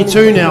own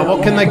 22 now.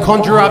 What can they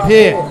conjure up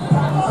here?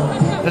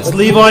 It's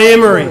Levi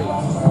Emery.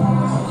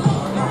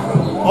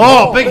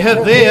 Oh, big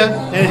hit there.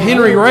 And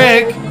Henry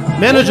Ragg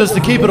manages to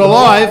keep it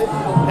alive.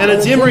 And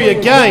it's Emery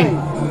again.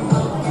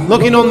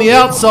 Looking on the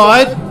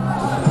outside.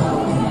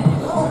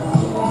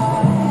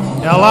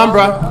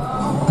 Alhambra.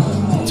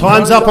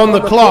 Time's up on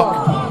the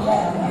clock.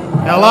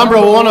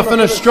 Alhambra will want to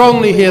finish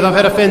strongly here. They've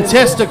had a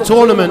fantastic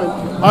tournament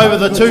over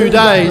the 2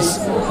 days.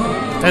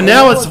 And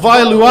now it's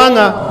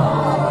Vailuanga.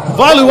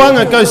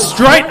 Vailuanga goes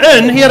straight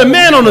in. He had a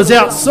man on his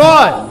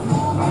outside.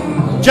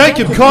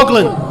 Jacob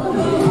Coughlin.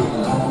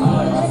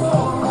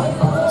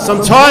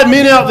 Some tired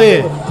men out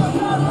there.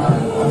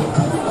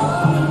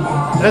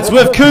 That's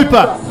with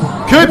Cooper.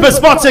 Cooper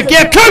spots a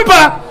gap.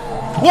 Cooper!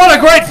 What a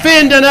great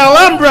fend, and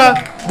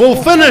Alhambra will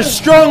finish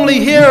strongly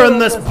here in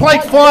this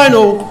plate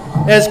final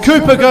as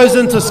Cooper goes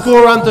in to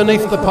score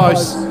underneath the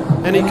post.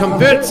 And he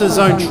converts his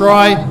own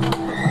try.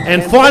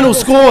 And final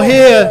score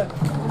here.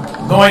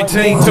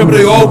 19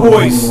 Timaru Old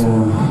Boys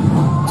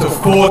to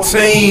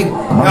 14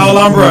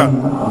 Alhambra.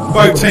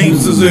 Both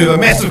teams deserve a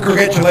massive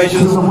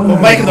congratulations for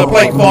making the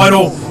plate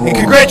final, and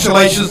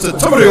congratulations to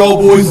Timaru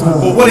Old Boys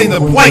for winning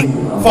the plate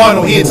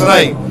final here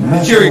today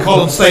at Jerry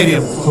Collins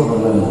Stadium.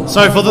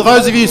 So for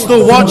those of you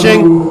still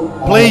watching,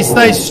 please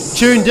stay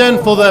tuned in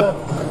for the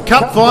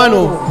cup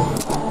final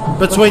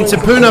between Te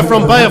Puna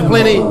from Bay of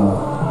Plenty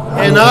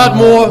and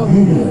Ardmore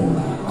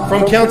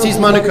from Counties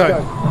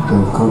Manukau.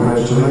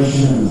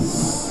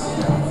 Congratulations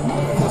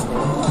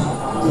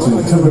to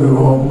Timaru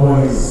Old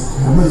Boys.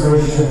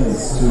 Commiserations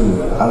to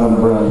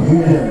Alhambra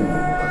Union.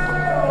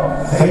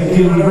 Thank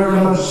you very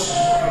much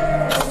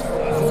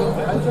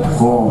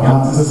for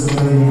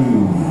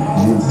participating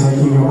and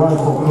taking your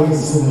rightful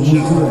place in the New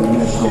Zealand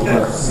National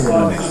Cup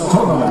Series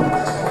tournament.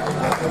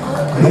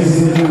 Ladies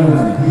and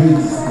gentlemen,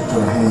 please put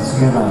your hands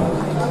together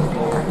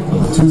for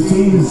the 2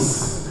 teams.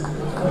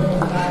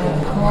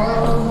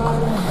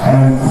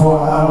 And for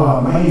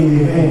our main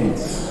event,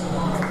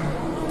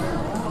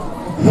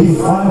 the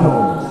final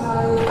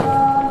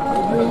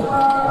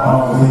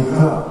of the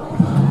Cup,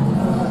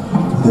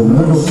 the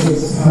Middlesex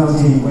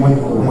County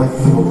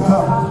Wakefield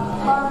Cup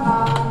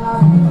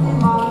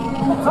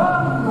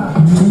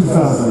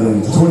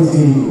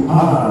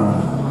 2020R.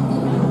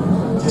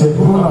 Te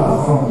Puna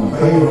from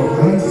Bay of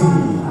Plenty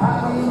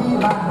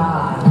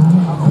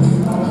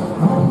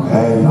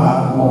and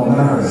Ardmore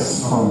Maris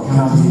from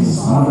Counties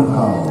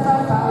Manukau.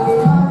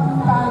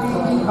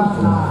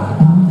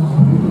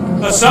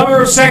 A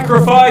summer of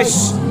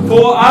sacrifice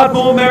for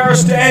Ardmore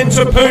Marist and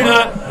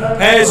Tapuna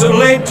has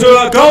led to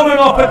a golden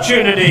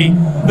opportunity,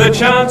 the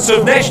chance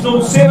of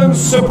national sevens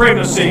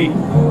supremacy.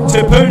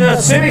 Tapuna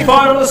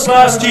semi-finalists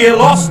last year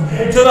lost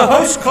to the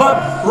host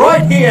club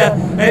right here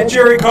at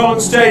Jerry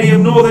Collins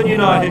Stadium, Northern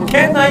United.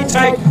 Can they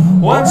take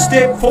one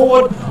step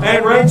forward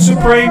and reign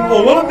supreme,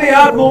 or will it be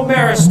Ardmore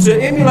Marist to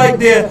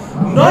emulate their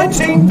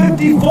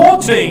 1954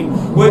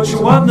 team which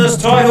won this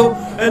title?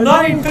 In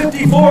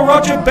 1954,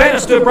 Roger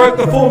Bannister broke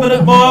the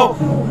 4-minute mile.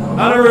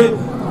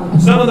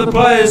 Some of the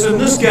players in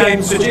this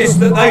game suggest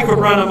that they could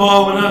run a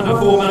mile in under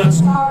 4 minutes.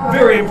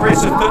 Very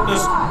impressive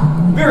fitness,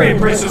 very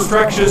impressive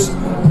structures,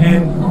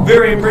 and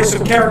very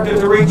impressive character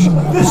to reach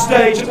this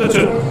stage of the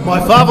tournament. My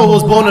father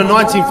was born in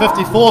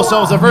 1954, so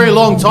it was a very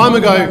long time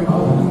ago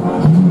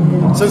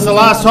since the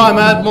last time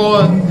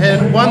Ardmore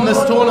had won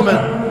this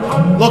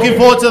tournament. Looking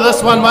forward to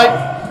this one,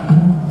 mate.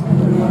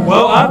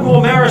 Well,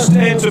 Ardmore Marist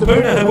and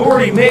Tapuna have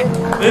already met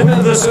in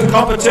this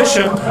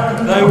competition.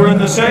 They were in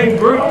the same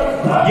group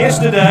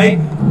yesterday,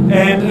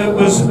 and it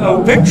was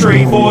a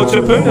victory for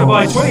Tapuna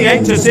by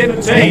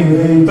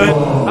 28-17. But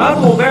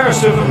Ardmore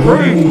Marist have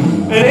improved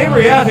in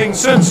every outing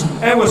since,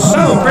 and was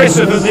so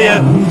impressive in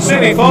their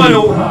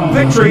semi-final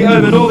victory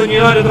over Northern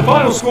United. The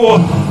final score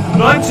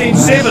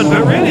 19-7,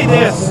 but really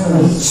their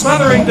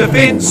smothering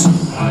defence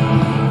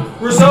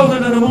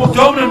resulted in a more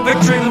dominant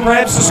victory than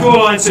perhaps the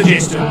scoreline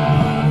suggested.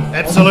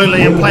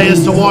 Absolutely, and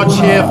players to watch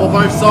here for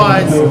both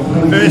sides.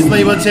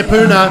 Firstly, with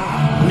Tapuna,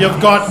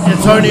 you've got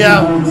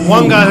Antonia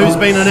Wanga, who's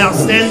been an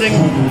outstanding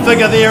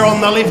figure there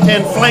on the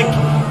left-hand flank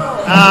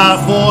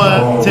for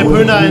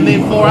Tapuna, and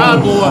then for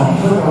Ardmore,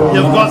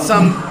 you've got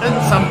some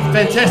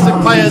fantastic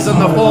players in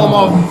the form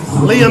of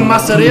Luke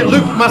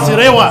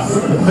Masirewa,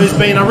 who's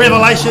been a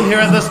revelation here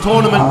at this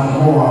tournament.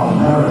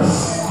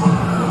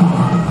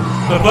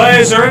 The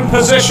players are in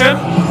position.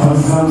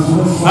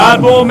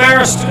 Ardmore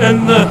Marist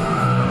in the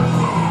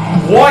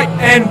white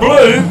and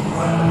blue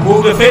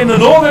will defend the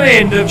northern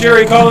end of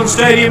Jerry Collins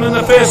Stadium in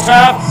the first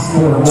half.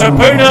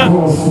 Tapuna,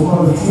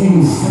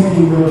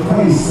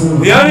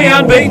 the only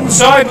unbeaten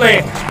side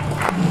left.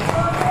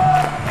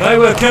 They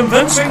were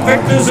convincing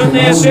victors in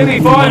their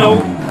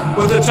semi-final,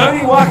 with the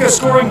Tony Waka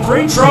scoring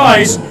 3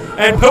 tries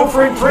and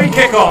pilfering 3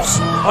 kickoffs.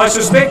 I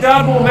suspect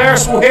Ardmore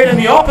Marist will head in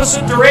the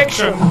opposite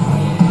direction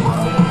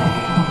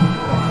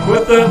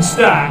with the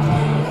start.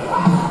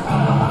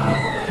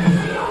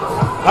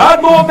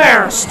 Ardmore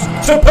Marist,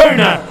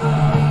 Tapuna,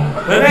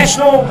 the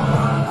national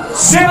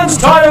sevens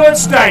title at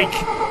stake.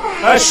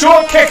 A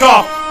short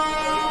kickoff,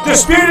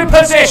 disputed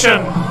possession.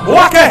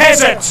 Waka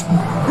has it.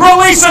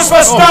 Releases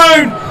for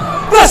Stone.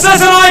 This is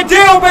an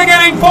ideal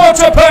beginning for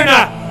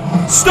Tapuna.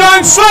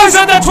 Stone slows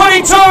into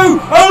 22,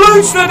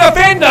 eludes the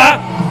defender,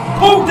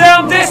 pulled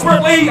down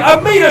desperately, a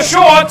metre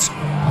short.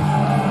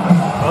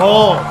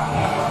 Oh,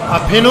 a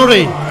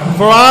penalty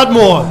for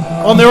Ardmore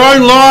on their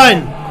own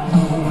line.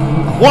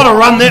 What a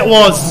run that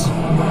was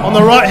on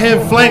the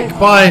right-hand flank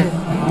by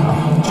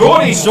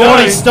Geordie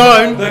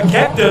Stone, the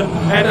captain,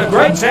 and a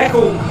great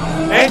tackle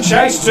and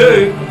chase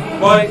too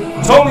by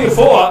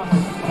Toliafoa.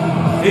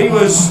 He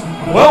was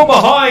well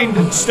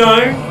behind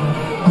Stone,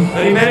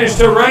 but he managed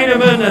to rein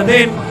him in and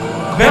then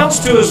bounce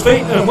to his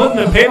feet and win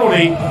the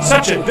penalty.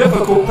 Such a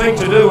difficult thing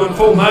to do in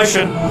full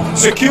motion.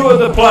 Secure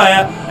the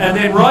player and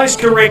then rise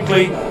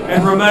correctly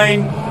and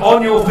remain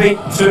on your feet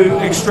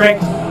to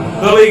extract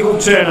the legal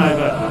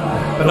turnover.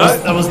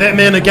 But it was that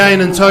man again,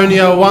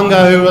 Antonio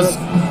Wanga, who was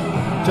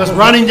just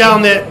running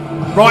down that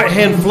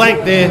right-hand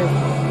flank there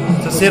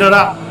to set it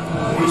up.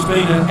 He's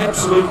been an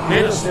absolute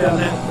menace down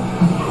that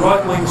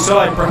right-wing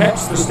side,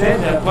 perhaps the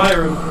standout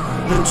player of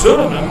the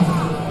tournament.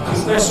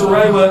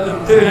 Masarewa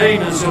in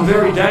 13 is a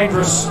very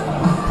dangerous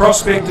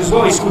prospect as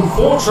well. He scored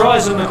 4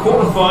 tries in the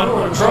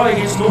quarterfinal and a try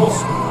against North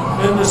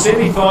in the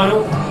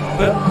semi-final.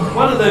 But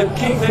one of the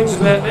key things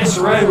about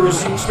Masarewa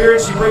is the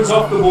experience he brings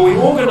off the ball. He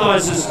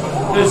organises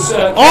his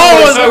so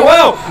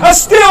well. A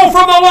steal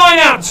from the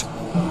line-out.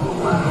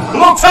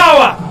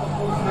 Lotawa.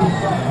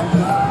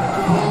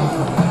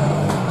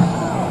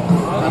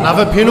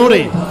 Another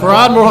penalty for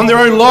Ardmore on their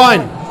own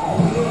line.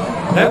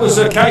 That was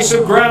a case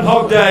of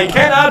Groundhog Day.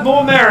 Can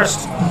Ardmore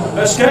Marist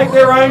escape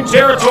their own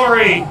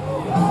territory?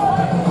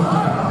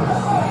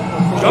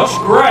 Josh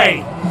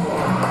Gray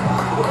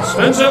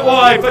spins it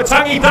wide for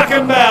Tangi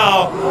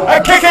Puckenbow. A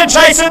kick and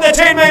chase at the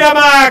 10-metre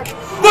mark.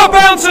 The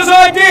bounce is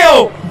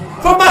ideal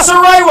for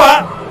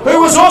Masarewa, who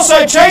was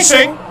also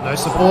chasing. No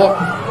support.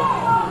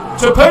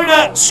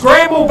 Tapuna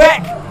scramble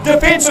back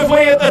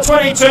defensively at the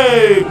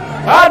 22.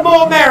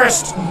 Ardmore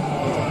Marist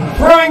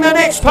throwing the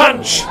next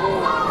punch.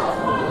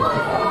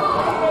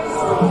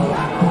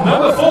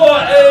 Number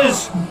 4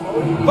 is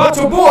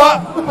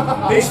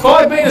Vatubua. He's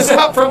 5 metres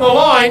out from the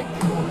line,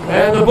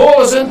 and the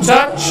ball is in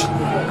touch.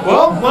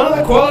 Well, one of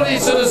the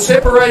qualities that has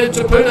separated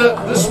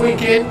Tapuna this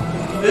weekend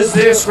is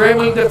their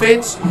scrambling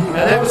defence, and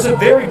that was the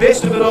very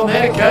best of it on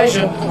that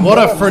occasion. What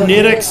a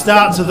frenetic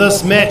start to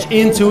this match,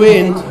 end to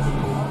end.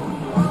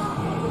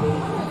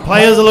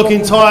 Players are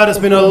looking tired. It's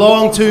been a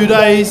long 2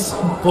 days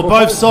for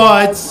both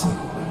sides.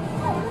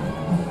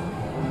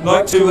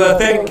 like to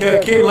thank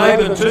Ken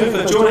Laban too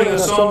for joining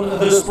us on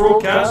this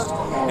broadcast.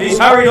 He's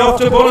hurried off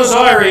to Buenos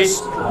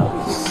Aires.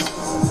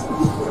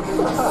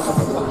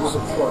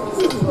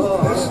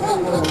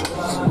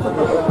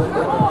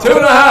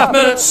 2.5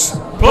 minutes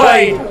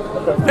played.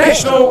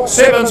 National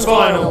Sevens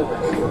final.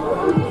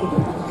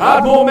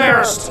 Ardmore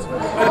Marist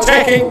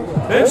attacking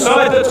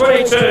inside the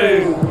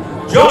 22.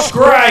 Josh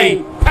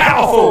Gray,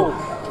 powerful.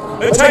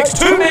 It takes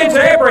 2 men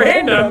to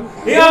apprehend him.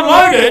 He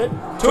unloaded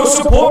to a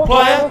support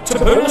player.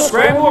 Tapuna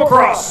scramble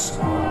across.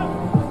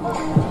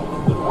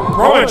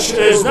 Bromwich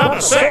is number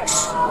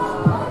 6.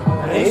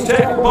 And he's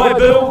tackled by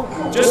Bill,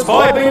 just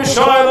 5 metres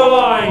shy of the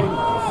line.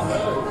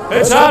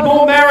 It's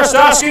Ardmore Marist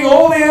asking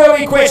all the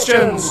early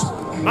questions.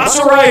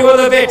 Masaray with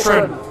a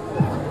veteran.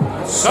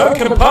 So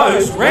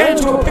composed, ran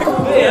into a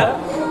pickle there.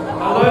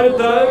 Unloaded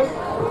though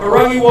for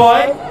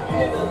Rangiwai.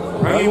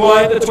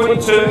 Rangiwai at the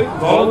 22,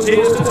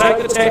 volunteers to take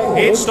the tackle,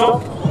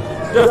 headstock,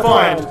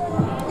 defiant.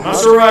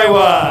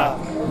 Masarewa,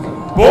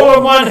 ball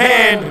in one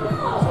hand,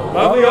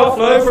 lovely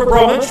offload for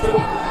Bromwich, but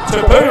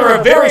Tapuna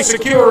are very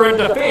secure in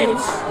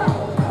defence.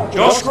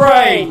 Josh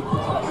Gray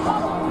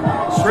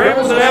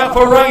scrambles it out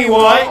for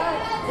Rangiwai.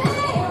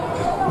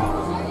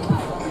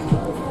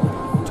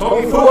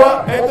 Tommy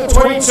Fua at the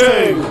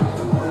 22.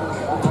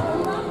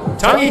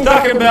 Tangi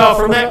Thuckenbell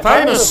from that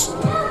famous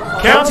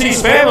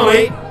Counties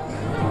family.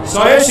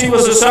 Sayosi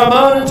was a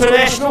Samoan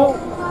international,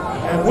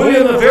 and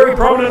William a very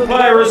prominent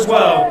player as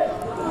well.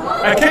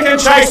 A kick and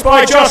chase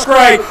by Josh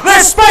Gray.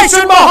 There's space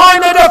in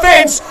behind the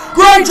defence.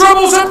 Gray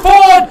dribbles it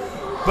forward,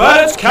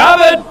 but it's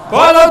covered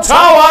by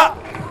Latawa.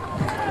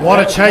 What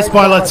a chase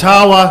by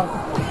Latawa.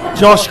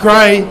 Josh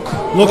Gray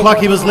looked like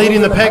he was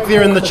leading the pack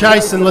there in the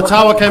chase, and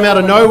Latawa came out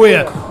of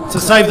nowhere to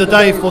save the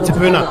day for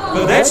Tapuna.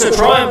 But that's a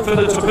triumph for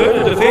the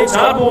Tapuna defence.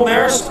 Ardmore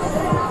Marist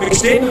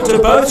extended to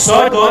both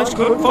sidelines,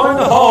 couldn't find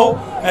the hole,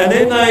 and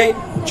then they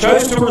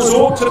chose to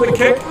resort to the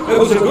kick. It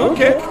was a good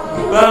kick,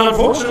 but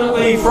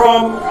unfortunately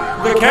from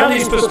the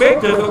county's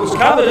perspective, it was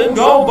covered in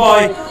goal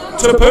by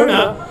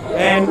Tapuna,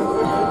 and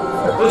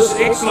this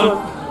excellent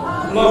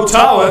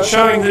Lotawa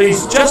showing that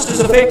he's just as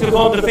effective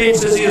on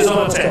defence as he is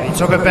on attack. He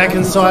took it back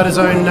inside his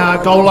own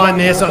goal line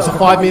there, so it's a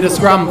 5-metre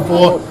scrum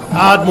for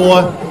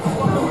Ardmore.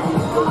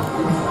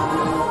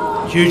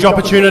 Huge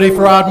opportunity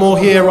for Ardmore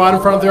here, right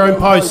in front of their own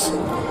posts.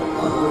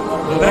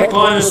 The back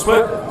line is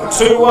split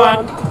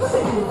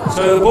 2-1,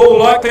 so the ball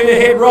likely to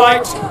head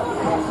right.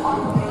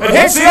 It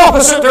heads the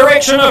opposite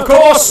direction, of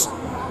course,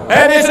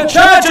 and there's a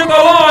charge at the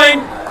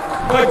line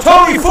by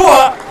Toby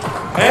Fua,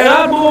 and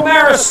Ardmore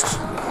Marist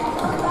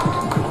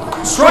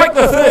strike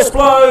the first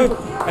blow,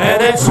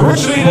 and that's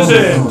richly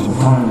deserved.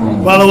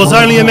 Well, it was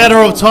only a matter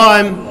of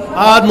time.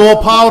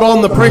 Ardmore piled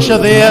on the pressure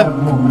there.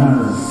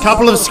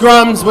 Couple of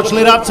scrums which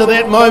led up to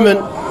that moment.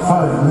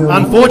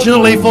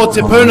 Unfortunately for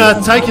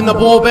Tapuna, taking the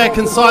ball back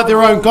inside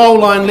their own goal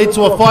line led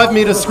to a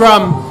 5-metre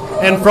scrum,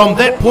 and from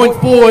that point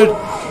forward,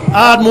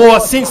 Ardmore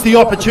sensed the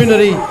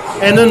opportunity,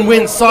 and in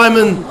went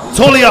Simon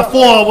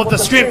Toliafoa with the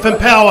strength and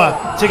power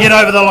to get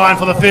over the line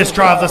for the first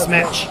try of this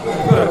match.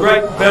 Got a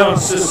great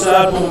balance, this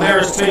Ardmore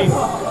Marist team.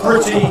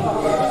 Pretty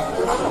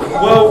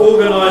well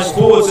organised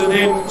forwards, and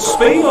then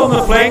speed on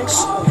the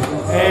flanks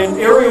and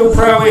aerial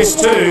prowess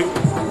too.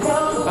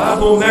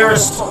 Ardmore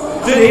Marist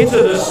did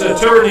enter this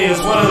tourney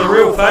as one of the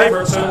real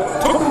favourites, and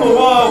it took them a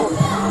while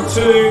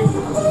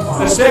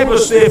to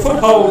establish their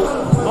foothold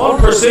on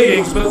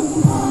proceedings, but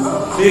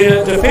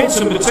their defence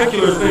in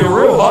particular has been a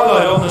real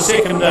highlight on the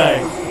second day.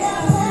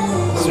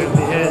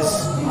 Certainly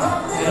has.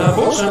 And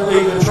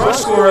unfortunately the try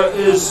scorer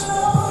is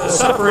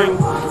suffering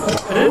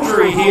an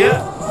injury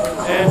here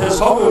and has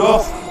hobbled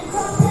off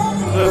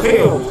the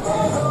field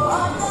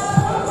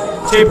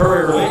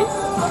temporarily.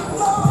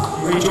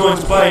 He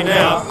rejoins play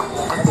now.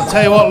 I'll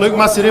tell you what, Luke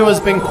Masirewa has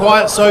been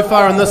quiet so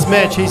far in this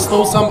match. He's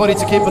still somebody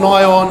to keep an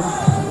eye on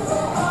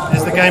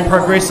as the game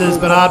progresses,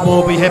 but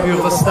Ardmore will be happy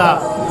with the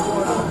start.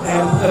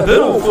 And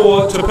Biddle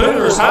for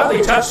Tapuna has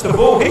hardly touched the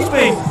ball. He's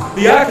been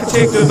the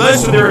architect of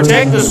most of their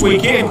attack this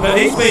weekend, but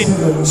he's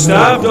been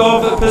starved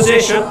of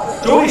possession.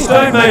 Geordie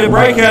Stone made a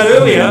breakout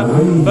earlier,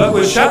 but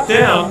was shut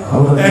down.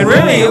 And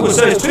really, it was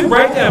those 2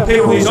 breakdown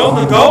penalties on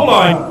the goal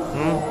line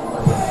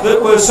that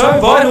were so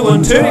vital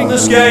in turning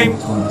this game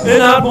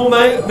in Ardmore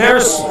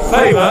Marist's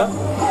favour.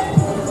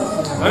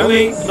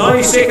 Only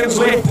 90 seconds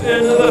left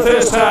in the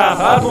first half.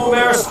 Ardmore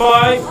Marist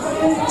 5,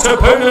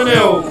 Tapuna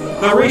 0.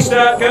 The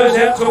restart goes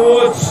out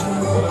towards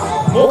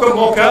Moka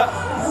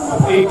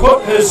Moka. He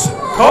put his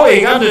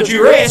colleague under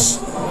duress,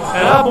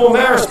 and Ardmore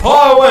Marist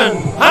pile in,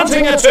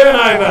 hunting a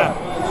turnover.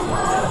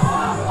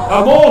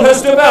 A maul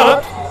has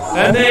developed,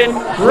 and then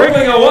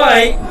wriggling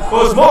away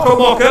was Moka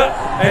Moka,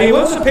 and he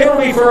wins a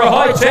penalty for a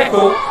high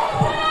tackle.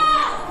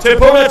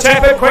 Tapuna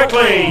tap it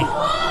quickly.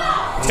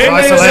 10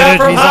 metres out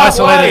from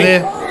isolated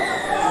there.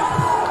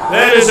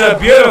 That is a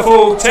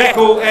beautiful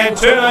tackle and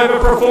turnover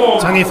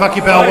performed. Tangi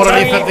Whakibell, what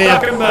an effort there.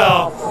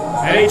 Thuckenbell.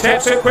 And he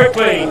taps it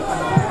quickly.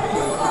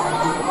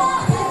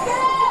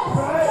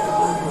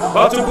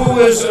 Batubu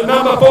is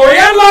number 4. He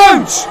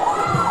unloads!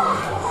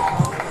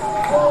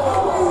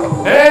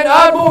 And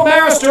Ardmore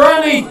Marist are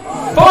only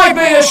 5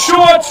 metres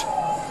short.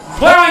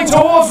 Ploughing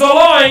towards the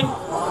line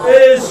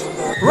is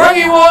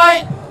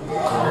Rangiwai.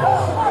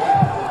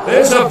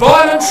 There's a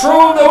violent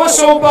shrill the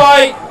whistle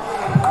by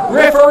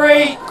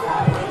referee.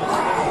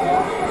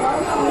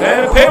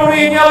 And a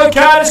penalty and yellow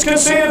card is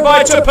conceded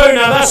by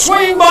Tupuna. The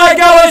swing by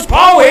Gallows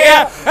Pole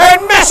here,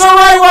 and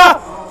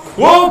Masarewa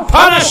will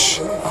punish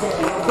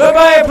the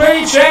Bay of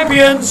Plenty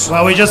champions.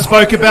 Well, we just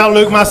spoke about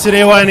Luke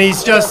Masarewa, and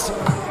he's just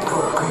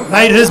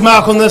made his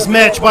mark on this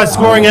match by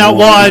scoring out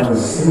wide.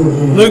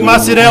 Luke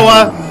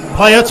Masarewa,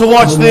 player to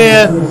watch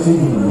there.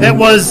 That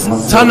was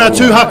Tana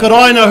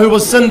Tuhakaraina, who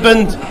was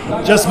sin-binned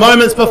just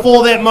moments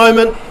before that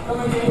moment.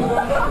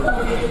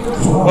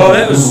 Well,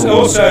 that was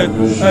also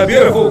a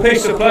beautiful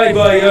piece of play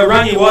by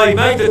Rangiwai. He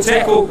made the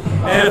tackle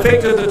and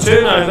effected the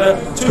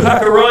turnover.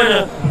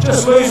 Tuhakaraina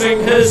just losing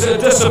his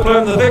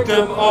discipline, the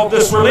victim of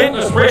this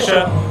relentless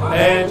pressure.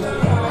 And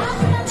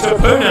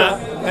Tupuna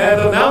have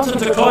a mountain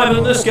to climb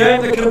in this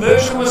game. The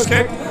conversion was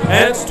kicked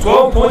and it's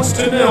 12 points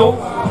to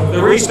 0.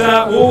 The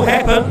restart will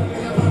happen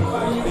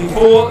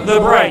before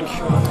the break.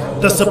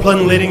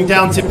 Discipline letting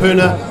down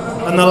Tupuna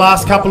in the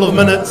last couple of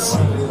minutes.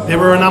 There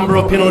were a number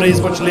of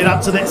penalties which led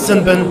up to that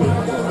sin bin.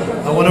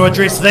 I want to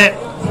address that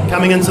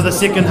coming into the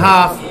second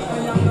half.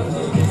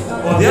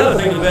 Well, the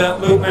other thing about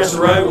Luke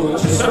Masarewa,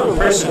 which is so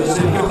impressive, is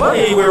that he can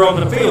play anywhere on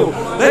the field.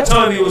 That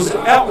time he was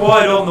out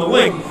wide on the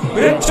wing.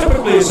 We don't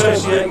typically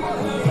associate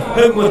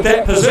him with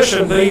that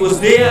position, but he was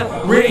there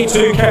ready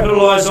to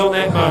capitalise on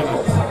that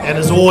moment. And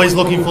is always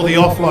looking for the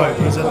offload.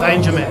 He's a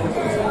danger man.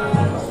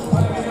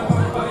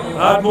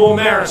 Ardmore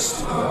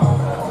Marist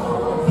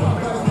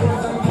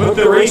with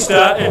the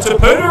restart, and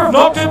Tupuna have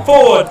knocked it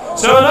forward.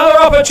 So another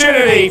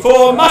opportunity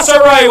for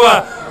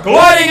Masarewa,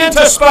 gliding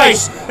into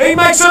space. He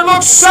makes it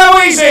look so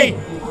easy.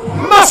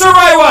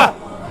 Masarewa,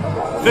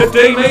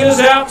 15 metres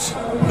out.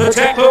 The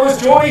tackler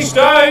was Geordie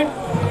Stone.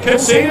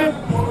 Conceded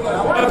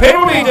a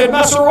penalty to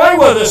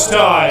Masarewa this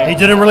time. He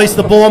didn't release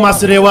the ball,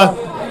 Masarewa.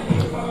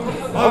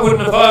 I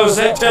wouldn't if I was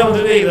that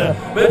talented either,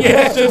 but you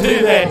have to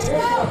do that.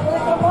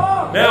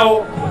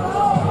 Now,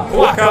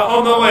 Waka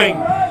on the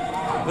wing.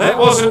 That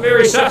wasn't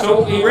very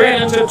subtle. He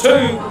ran into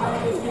two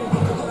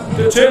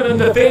determined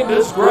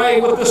defenders. Gray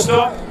with the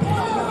stop.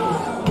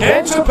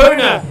 Can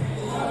Tupuna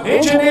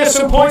engineer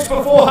some points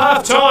before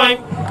half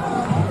time?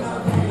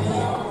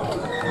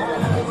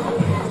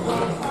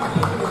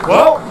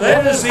 Well,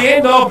 that is the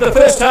end of the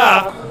first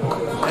half.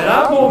 And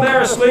Ardmore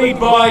Marist lead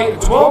by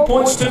 12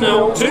 points to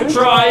 0. 2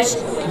 tries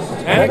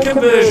and a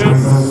conversion.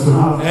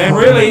 And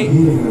really,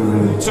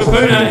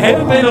 Tupuna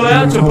haven't been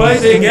allowed to play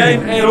their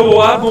game at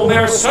all. Ardmore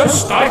Marist so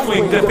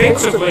stifling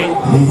defensively,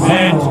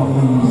 and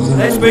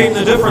that's been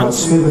the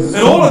difference in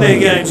all of their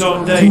games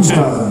on day 2.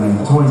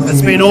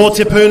 It's been all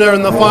Tupuna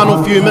in the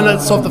final few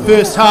minutes of the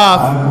first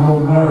half.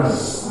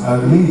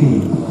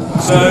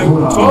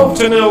 So 12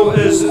 to 0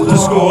 is the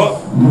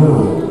score.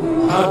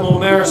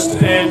 Ardmore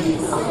Marist and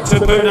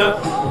Tupuna,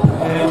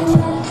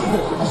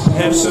 and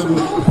have some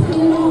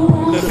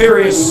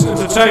nefarious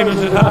entertainment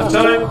at half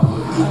time.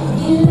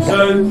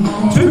 So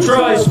 2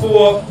 tries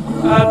for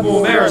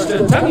Ardmore Marist.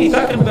 And Tangi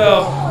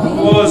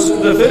Thuckenbell was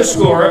the first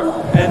scorer,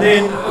 and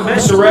then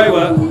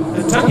Masarewa.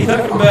 And Tangi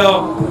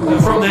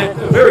Thuckenbell, from that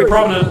very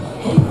prominent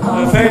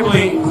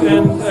family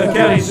in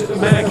counties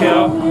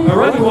Manukau.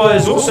 Rangiwai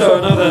is also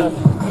another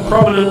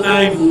prominent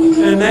name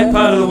in that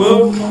part of the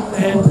world,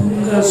 and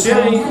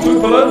Sione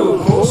Tuipolotu,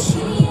 of course,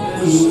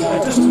 is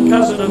a distant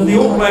cousin of the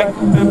All Black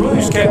and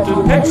Blues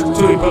captain Patrick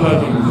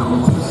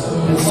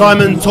Tuipolotu. And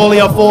Simon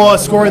Toliafoa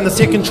scoring the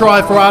second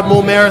try for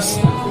Ardmore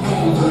Marist,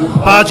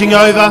 barging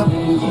over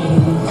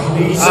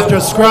after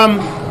a scrum.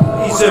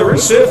 He's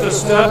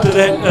resurfaced after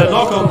that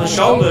knock on the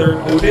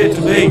shoulder. It appeared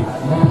to be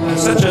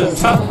such a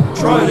tough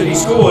try that he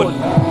scored,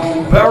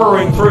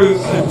 burrowing through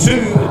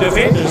 2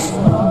 defenders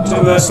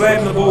to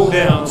slam the ball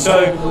down.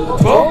 So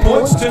 12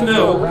 points to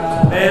 0,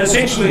 and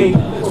essentially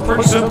it's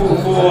pretty simple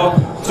for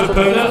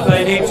Tupuna.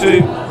 They need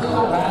to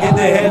get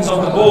their hands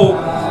on the ball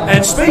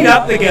and speed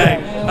up the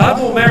game.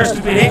 Ardmore Marist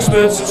have been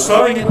experts at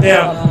slowing it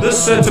down.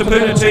 This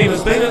Tupuna team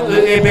has been at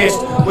their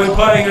best when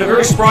playing at a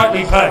very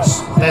sprightly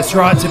pace. That's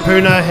right,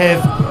 Tupuna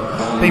have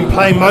been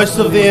playing most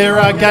of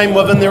their game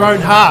within their own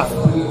half,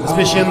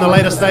 especially in the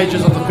later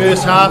stages of the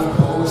first half.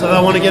 So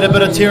they want to get a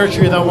bit of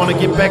territory. They want to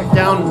get back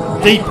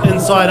down deep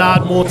inside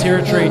Ardmore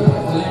territory.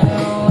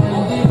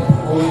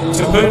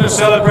 Tupuna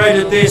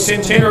celebrated their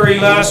centenary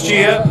last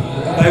year.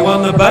 They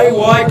won the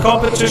Bay-wide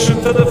competition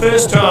for the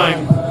first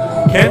time.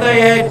 Can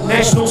they add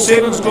National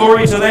Sevens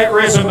glory to that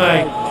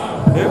resume?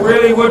 It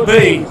really would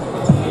be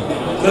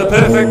the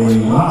perfect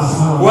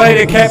way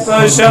to cap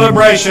those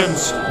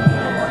celebrations.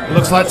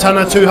 Looks like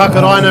Tana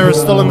Tuhakaraina is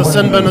still in the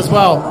sin bin as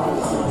well.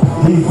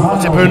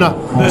 Tupuna.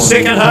 The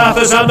second half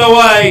is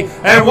underway,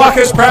 and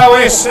Waka's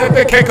prowess at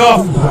the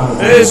kickoff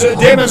is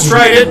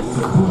demonstrated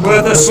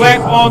with a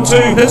slap onto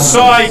his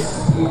side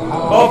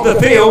of the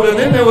field, and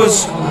then there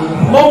was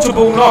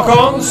multiple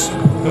knock-ons.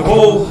 The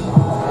ball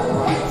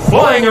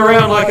flying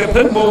around like a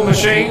pinball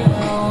machine.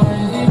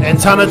 And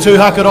Tana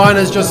Tuhakaraina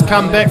has just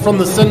come back from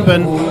the sin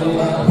bin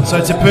So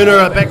Te Puna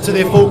are back to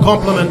their full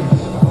complement.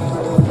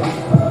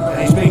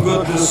 And he's been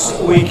good this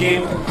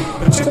weekend,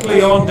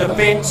 particularly on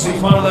defence.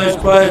 He's one of those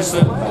players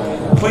that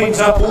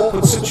cleans up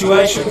awkward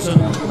situations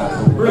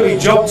and really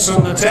jolts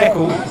in the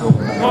tackle.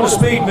 Not a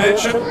speed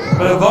merchant,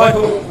 but a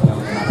vital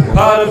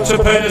part of Te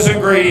Puna's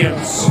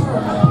ingredients.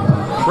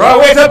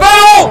 Roweta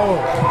Biddle!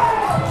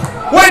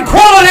 When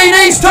quality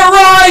needs to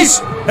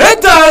rise,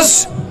 it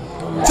does!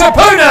 Te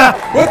Puna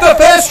with the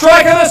first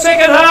strike of the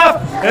second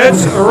half.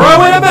 It's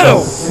Roweta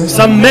Biddle.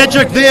 Some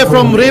magic there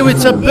from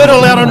Reweta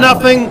Biddle out of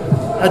nothing.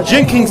 A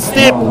jinking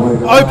step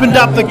opened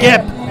up the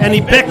gap and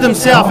he backed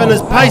himself and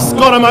his pace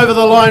got him over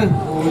the line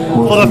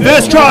for the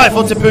first try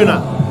for Te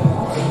Puna.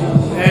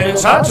 And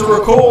it's hard to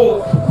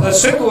recall a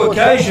single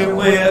occasion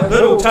where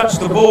Biddle touched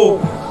the ball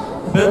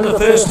in the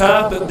first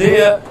half, but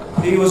there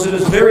he was at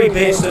his very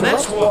best, and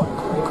that's what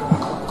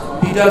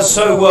he does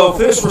so well.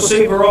 First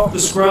receiver off the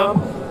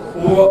scrum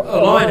or a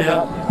line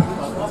out.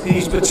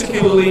 He's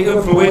particularly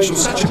influential,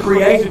 such a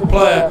creative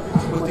player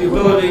with the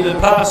ability to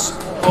pass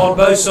on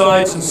both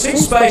sides and see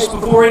space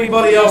before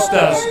anybody else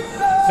does.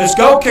 His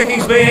goal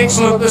kicking's been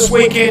excellent this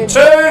weekend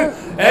too,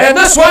 and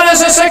this one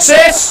is a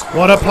success.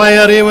 What a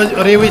player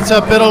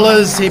Reweta Biddle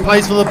is. He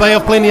plays for the Bay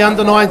of Plenty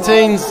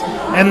under-19s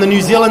and the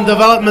New Zealand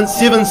Development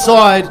 7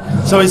 side,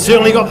 so he's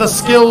certainly got the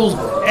skills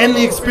and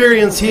the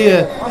experience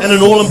here in an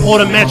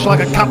all-important match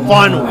like a cup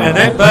final. And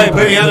that Bay of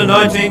Plenty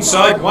under-19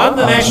 side won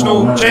the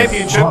national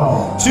championship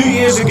 2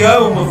 years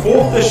ago and were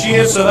fourth this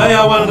year, so they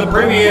are one of the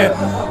premier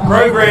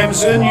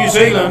programs in New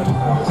Zealand,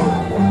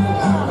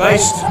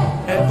 based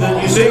at the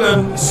New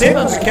Zealand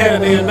Sevens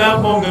Academy in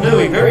Mount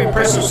Maunganui. Very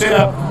impressive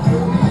setup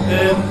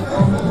in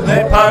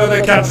that part of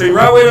the country.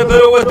 Roweta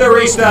Biddle with the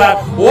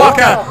restart.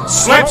 Waka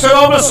slaps it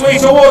ominously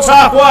towards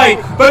halfway,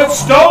 but it's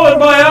stolen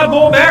by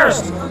Ardmore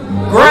Marist.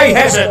 Gray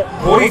has it,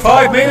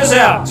 45 metres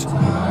out.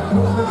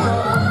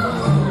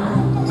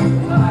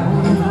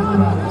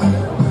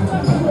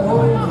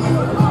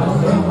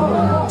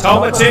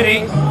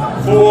 Taumatini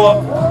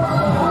for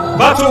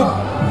Batu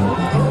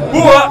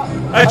Bua.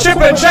 A chip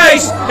and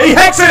chase. He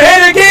hacks it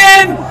head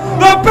again.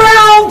 The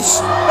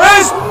bounce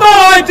is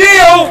not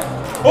ideal,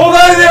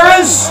 although there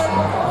is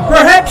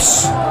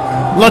perhaps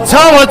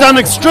Latawa done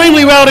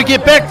extremely well to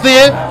get back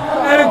there.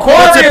 an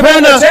inquiry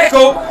about the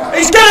tackle.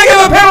 He's going to give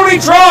a penalty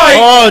try.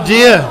 Oh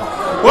dear.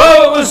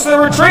 Well, it was the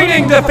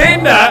retreating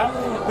defender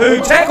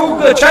who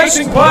tackled the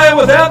chasing player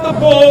without the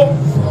ball,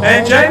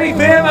 and Jamie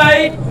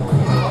Fairmaid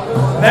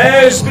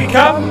has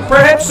become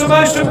perhaps the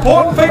most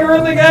important figure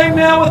in the game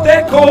now with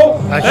that call.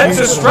 That's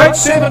a straight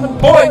 7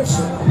 points,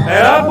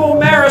 and Ardmore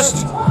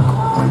Marist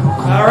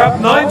are up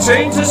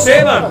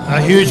 19-7.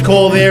 A huge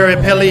call there.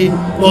 Epeli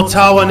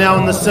Lotawa now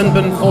in the sin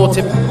bin for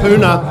Te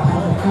Puna.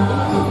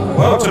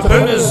 Well, Te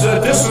Puna's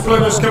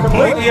discipline is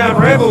completely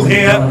unravelled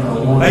here.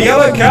 A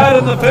yellow card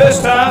in the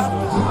first half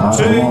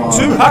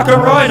to Haka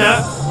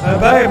Raina, a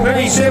Bay of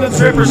Plenty Sevens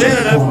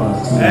representative,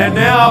 and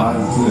now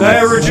they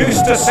are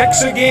reduced to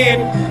 6 again.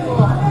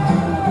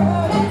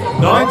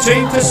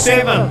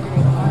 19-7.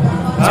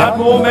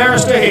 Ardmore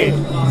Marist ahead.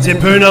 Te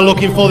Puna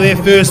looking for their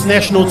first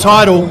national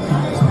title.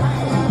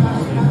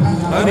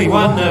 Only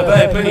one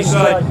Bay of Plenty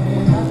side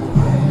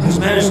has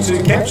managed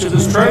to capture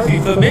this trophy.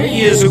 For many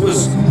years it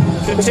was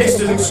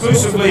contested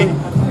exclusively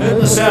in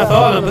the South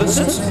Island, but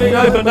since it's been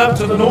opened up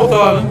to the North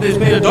Island, there's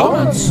been a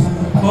dominance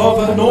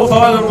of North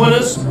Island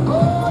winners.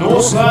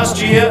 Norths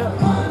last year,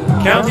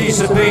 counties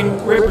have been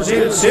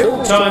represented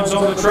several times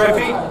on the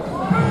trophy.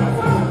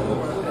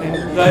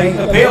 They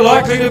appear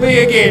likely to be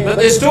again, but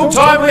there's still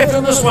time left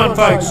in this one,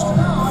 folks.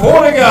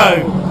 4 to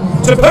go.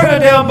 Te Puna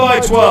down by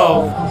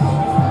 12.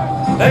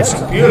 That's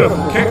a beautiful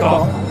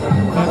kickoff.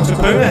 But Te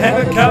Puna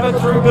have it covered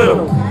through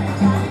Biddle.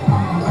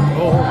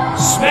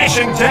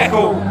 Smashing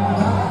tackle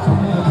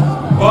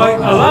by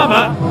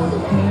Alama.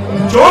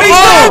 Geordie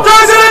Stone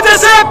throws an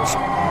intercept!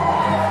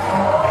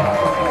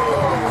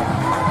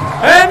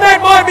 And that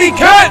might be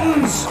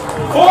curtains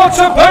for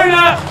Te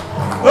Puna.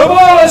 The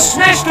ball is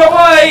snatched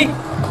away.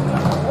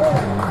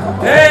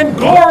 And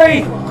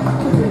glory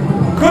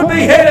could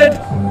be headed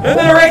in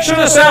the direction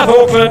of South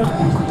Auckland.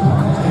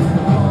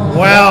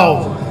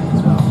 Wow.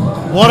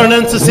 What an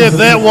intercept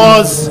that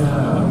was.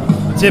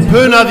 Te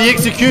Puna, the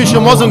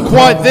execution wasn't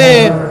quite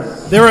there.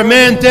 They're a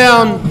man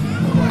down.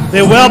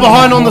 They're well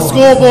behind on the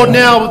scoreboard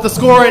now with the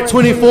score at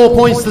 24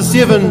 points to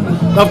 7.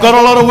 They've got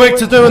a lot of work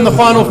to do in the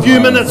final few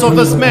minutes of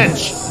this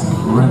match.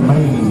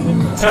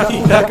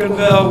 Tony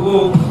Duckenbell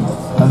will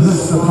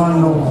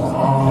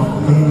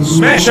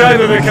smash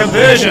over the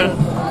conversion,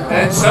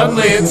 and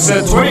suddenly it's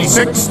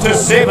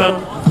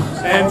 26-7.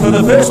 And for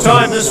the first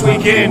time this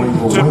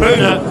weekend, Te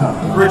Puna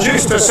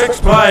reduced to 6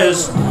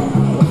 players,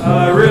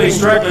 really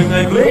struggling.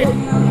 They've led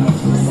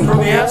from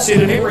the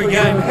outset in every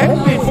game,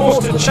 haven't been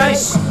forced to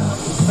chase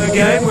a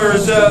game,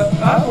 whereas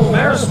Ardmore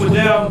Marist were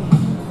down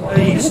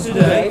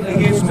yesterday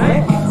against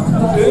Mac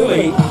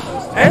early,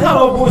 and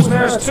Hull Old Boys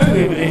Marist too,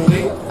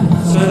 evidently.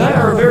 So they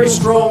are a very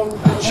strong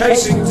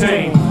chasing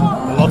team.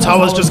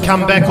 Lotawa's just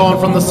come back on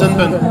from the sin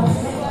bin.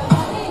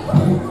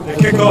 The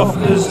kickoff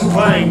is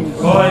claimed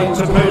by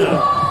Te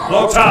Puna.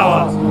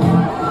 Lotawa.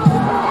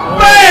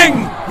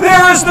 Bang!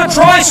 There is the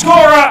try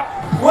scorer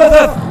with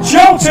a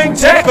jolting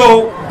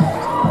tackle.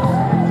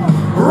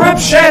 Rib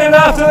shattered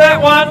after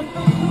that one,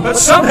 but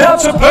somehow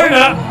Te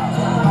Puna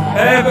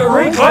have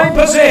reclaimed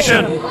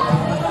possession.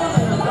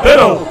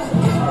 Biddle,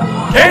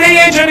 can he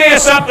engineer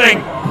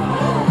something?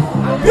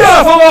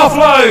 Beautiful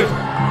offload.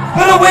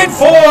 Biddle went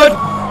forward,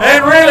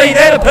 and really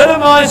that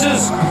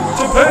epitomises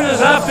Te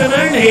Puna's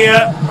afternoon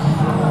here.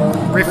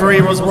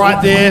 Referee was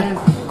right there.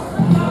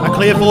 A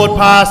clear forward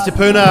pass. Te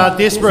Puna are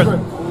desperate.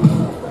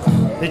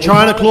 They're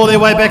trying to claw their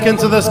way back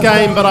into this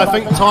game, but I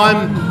think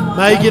time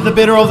may get the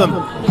better of them.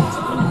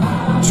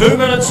 2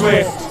 minutes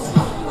left.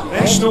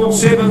 National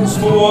Sevens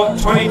for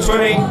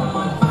 2020.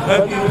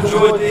 Hope you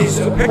enjoyed these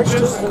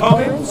pictures and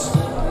comments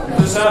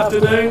this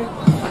afternoon.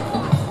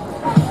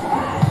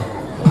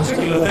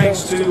 Particular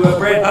thanks to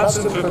Brad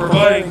Hudson for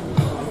providing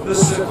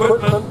this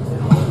equipment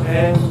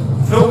and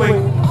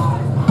filming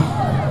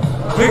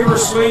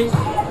vigorously.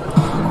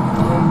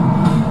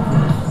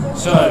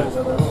 So,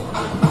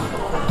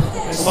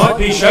 it might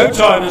be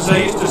showtime, as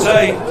they used to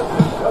say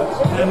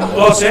in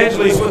Los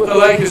Angeles with the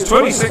Lakers.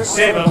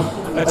 26-7.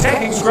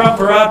 Attacking scrum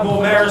for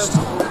Ardmore Marist,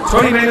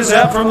 20 metres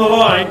out from the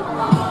line.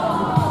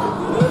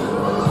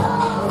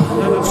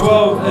 Number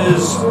 12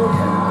 is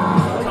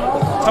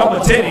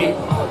Tomatini,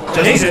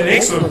 and he's an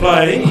excellent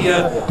player. He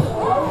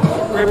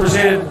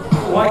represented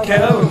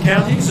Waikato and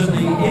counties in the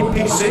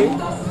NPC.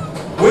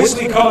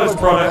 Wesley College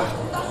product.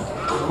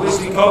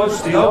 Wesley College,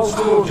 the old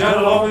school of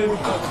Jonah Lomu,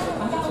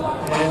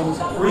 and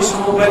recent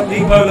All Black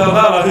Nipo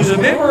Lavala, who's a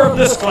member of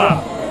this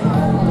club.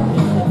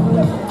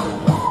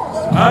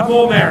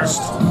 Ardmore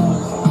Marist.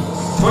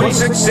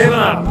 26-7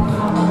 up.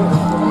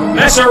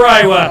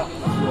 Masarewa.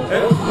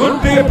 It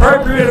wouldn't be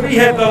appropriate if he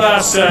had the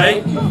last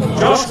say.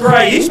 Josh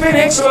Gray, he's been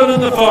excellent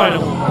in the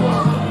final.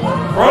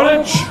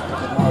 Brolage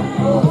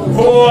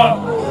for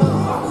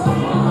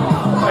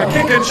a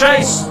kick and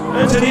chase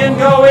into the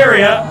in-goal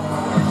area.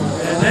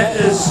 And that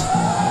is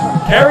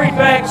carried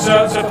back,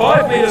 so it's a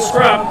 5-metre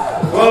scrum.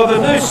 Well, the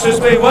noose has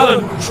been well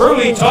and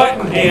truly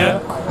tightened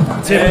here.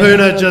 Te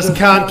Puna just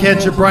can't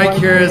catch a break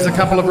here as a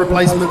couple of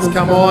replacements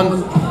come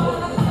on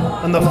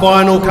in the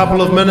final couple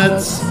of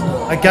minutes.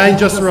 Again,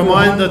 just a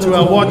reminder to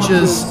our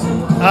watchers,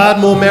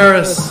 Ardmore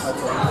Marist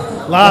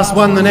last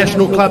won the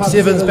National Club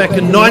Sevens back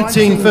in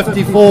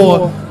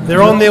 1954.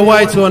 They're on their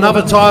way to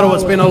another title.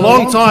 It's been a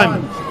long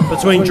time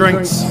between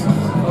drinks.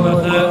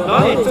 Well, in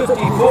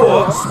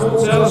 1954,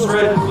 Sports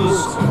Illustrated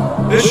was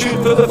issued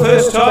for the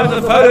first time.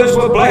 The photos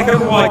were black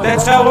and white.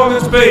 That's how long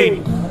it's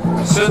been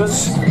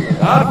since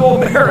Ardmore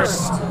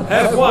Marist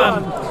have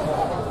won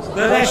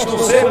the National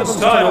Sevens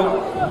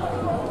title.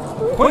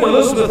 Queen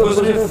Elizabeth was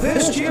in her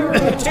first year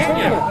of her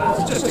tenure.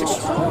 It's just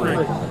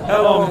extraordinary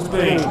how long it's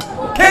been.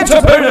 Can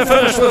Te Puna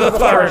finish with a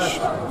flourish?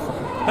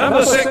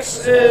 Number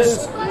 6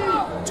 is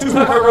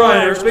Tuhaka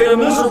Ryder. It's been a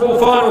miserable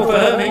final for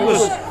him. He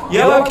was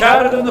yellow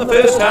carded in the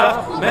first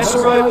half.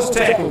 Masarai was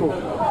tackled.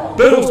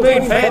 Biddle's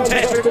been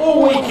fantastic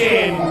all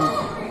weekend.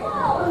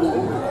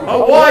 A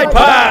wide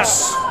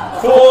pass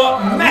for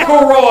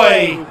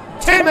McElroy.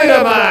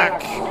 10-metre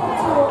mark.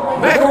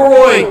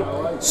 McElroy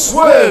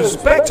swerves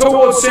back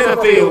towards centre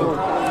field.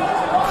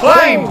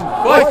 Claimed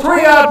by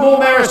 3 Ardmore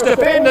Marist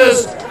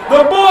defenders.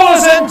 The ball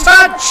is in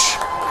touch.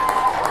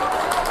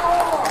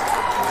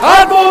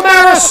 Ardmore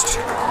Marist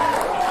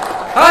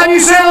are New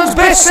Zealand's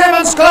best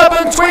sevens club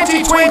in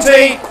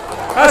 2020.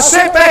 A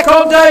setback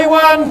on day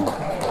 1.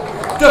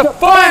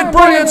 Defiant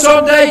brilliance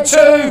on day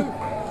 2.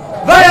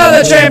 They are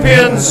the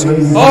champions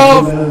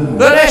of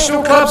the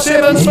National Club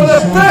Sevens for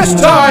the first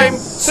time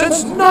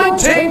since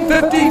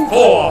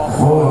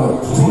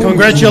 1954.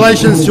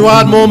 Congratulations to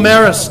Ardmore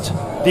Marist.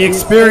 The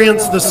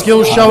experience, the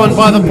skill shown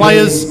by the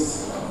players,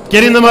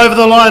 getting them over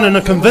the line in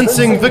a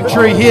convincing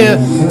victory here,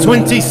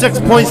 26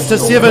 points to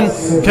 7.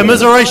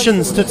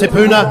 Commiserations to Te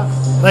Puna.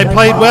 They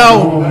played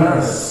well.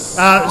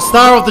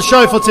 Star of the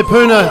show for Te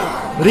Puna,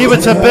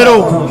 Riwata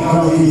Biddle.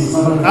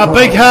 A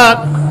big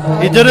heart.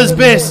 He did his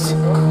best.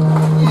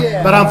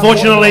 But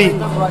unfortunately,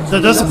 the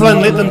discipline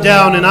let them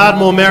down, and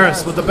Ardmore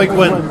Marist with the big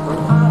win.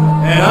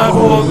 And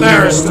Ardmore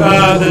Marist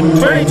are the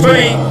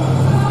 2020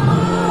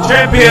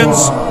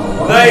 champions.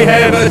 They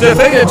have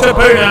defeated Te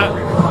Puna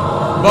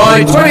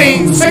by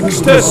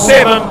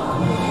 26-7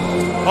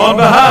 on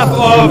behalf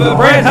of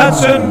Brad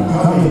Hudson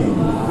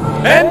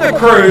and the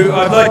crew.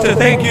 I'd like to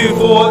thank you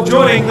for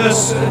joining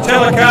this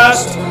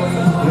telecast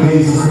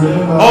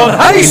on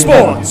Honey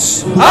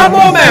Sports.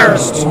 Ardmore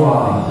Marist,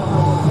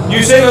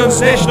 New Zealand's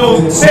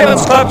National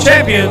Sevens Club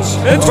champions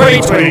in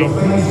 2020.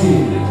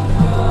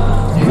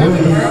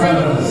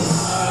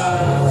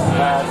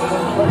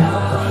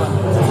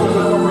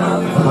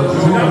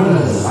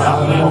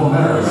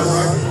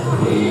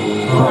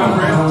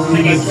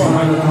 Thank you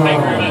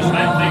very much,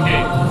 mate. Thank you.